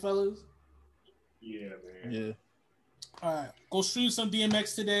up here, fellas? Yeah, man. Yeah. All right. Go stream some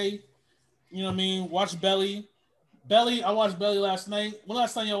DMX today. You know what I mean? Watch Belly. Belly, I watched Belly last night. When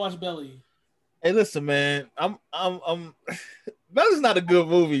last time y'all watched Belly? Hey, listen, man. I'm Belly's not a good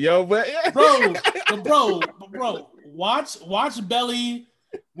movie, yo, but bro, watch Belly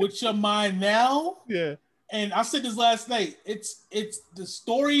with your mind now. Yeah. And I said this last night. It's the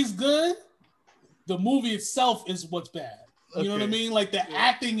story's good. The movie itself is what's bad. You know what I mean? Like the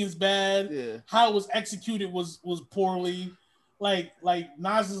acting is bad. Yeah. How it was executed was poorly. Like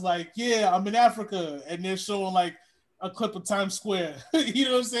Nas is like, yeah, I'm in Africa, and they're showing like a clip of Times Square. You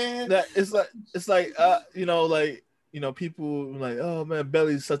know what I'm saying? It's like you know, people like, oh man,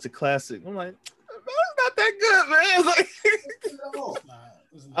 Belly's such a classic. I'm like, Belly's not that good, man.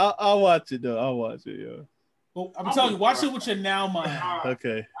 It's like, I'll watch it though. I'll watch it, yo. Well, I'm telling you, watch it with your now mind.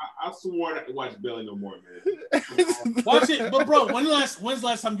 Okay. I swore not to watch Belly no more, man. Watch it, but bro, when's the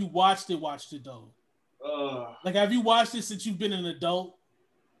last time you watched it though? Like, have you watched it since you've been an adult?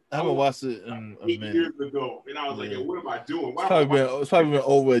 I haven't watched it in a minute. Years ago, and I was like, what am I doing? It's probably been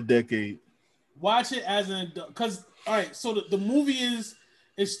over a decade. Watch it as an adult, because all right, so the movie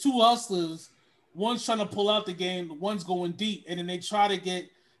is two hustlers. One's trying to pull out the game, one's going deep, and then they try to get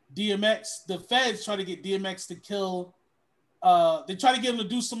DMX. The feds try to get DMX to kill. They try to get him to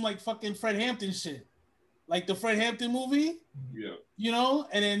do some like fucking Fred Hampton shit, like the Fred Hampton movie. Yeah. You know,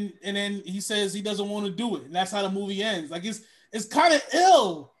 and then he says he doesn't want to do it, and that's how the movie ends. Like it's kind of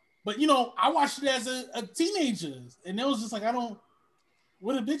ill, but you know, I watched it as a teenager, and it was just like I don't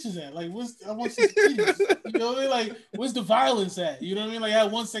where the bitches at? Like, I want some titties. You know what I mean? Like, where's the violence at? You know what I mean? Like, I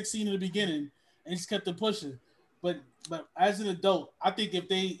had one sex scene in the beginning and just kept it pushing. But as an adult, I think if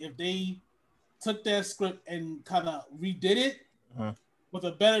they took that script and kind of redid it with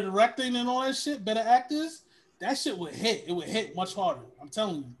a better directing and all that shit, better actors, that shit would hit. It would hit much harder. I'm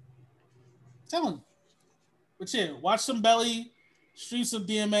telling you. But yeah, watch some Belly, stream some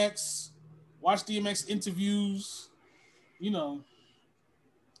DMX, watch DMX interviews. You know,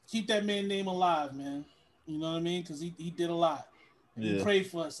 keep that man's name alive, man. You know what I mean? Because he did a lot. He prayed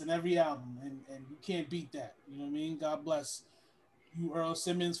for us in every album, and you can't beat that. You know what I mean? God bless you, Earl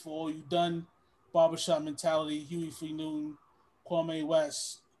Simmons, for all you done. Barbershop Mentality, Huey Free Newton, Kwame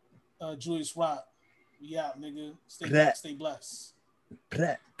West, Julius Rock. We out, nigga. Stay blessed.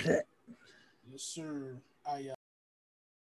 Yes, sir.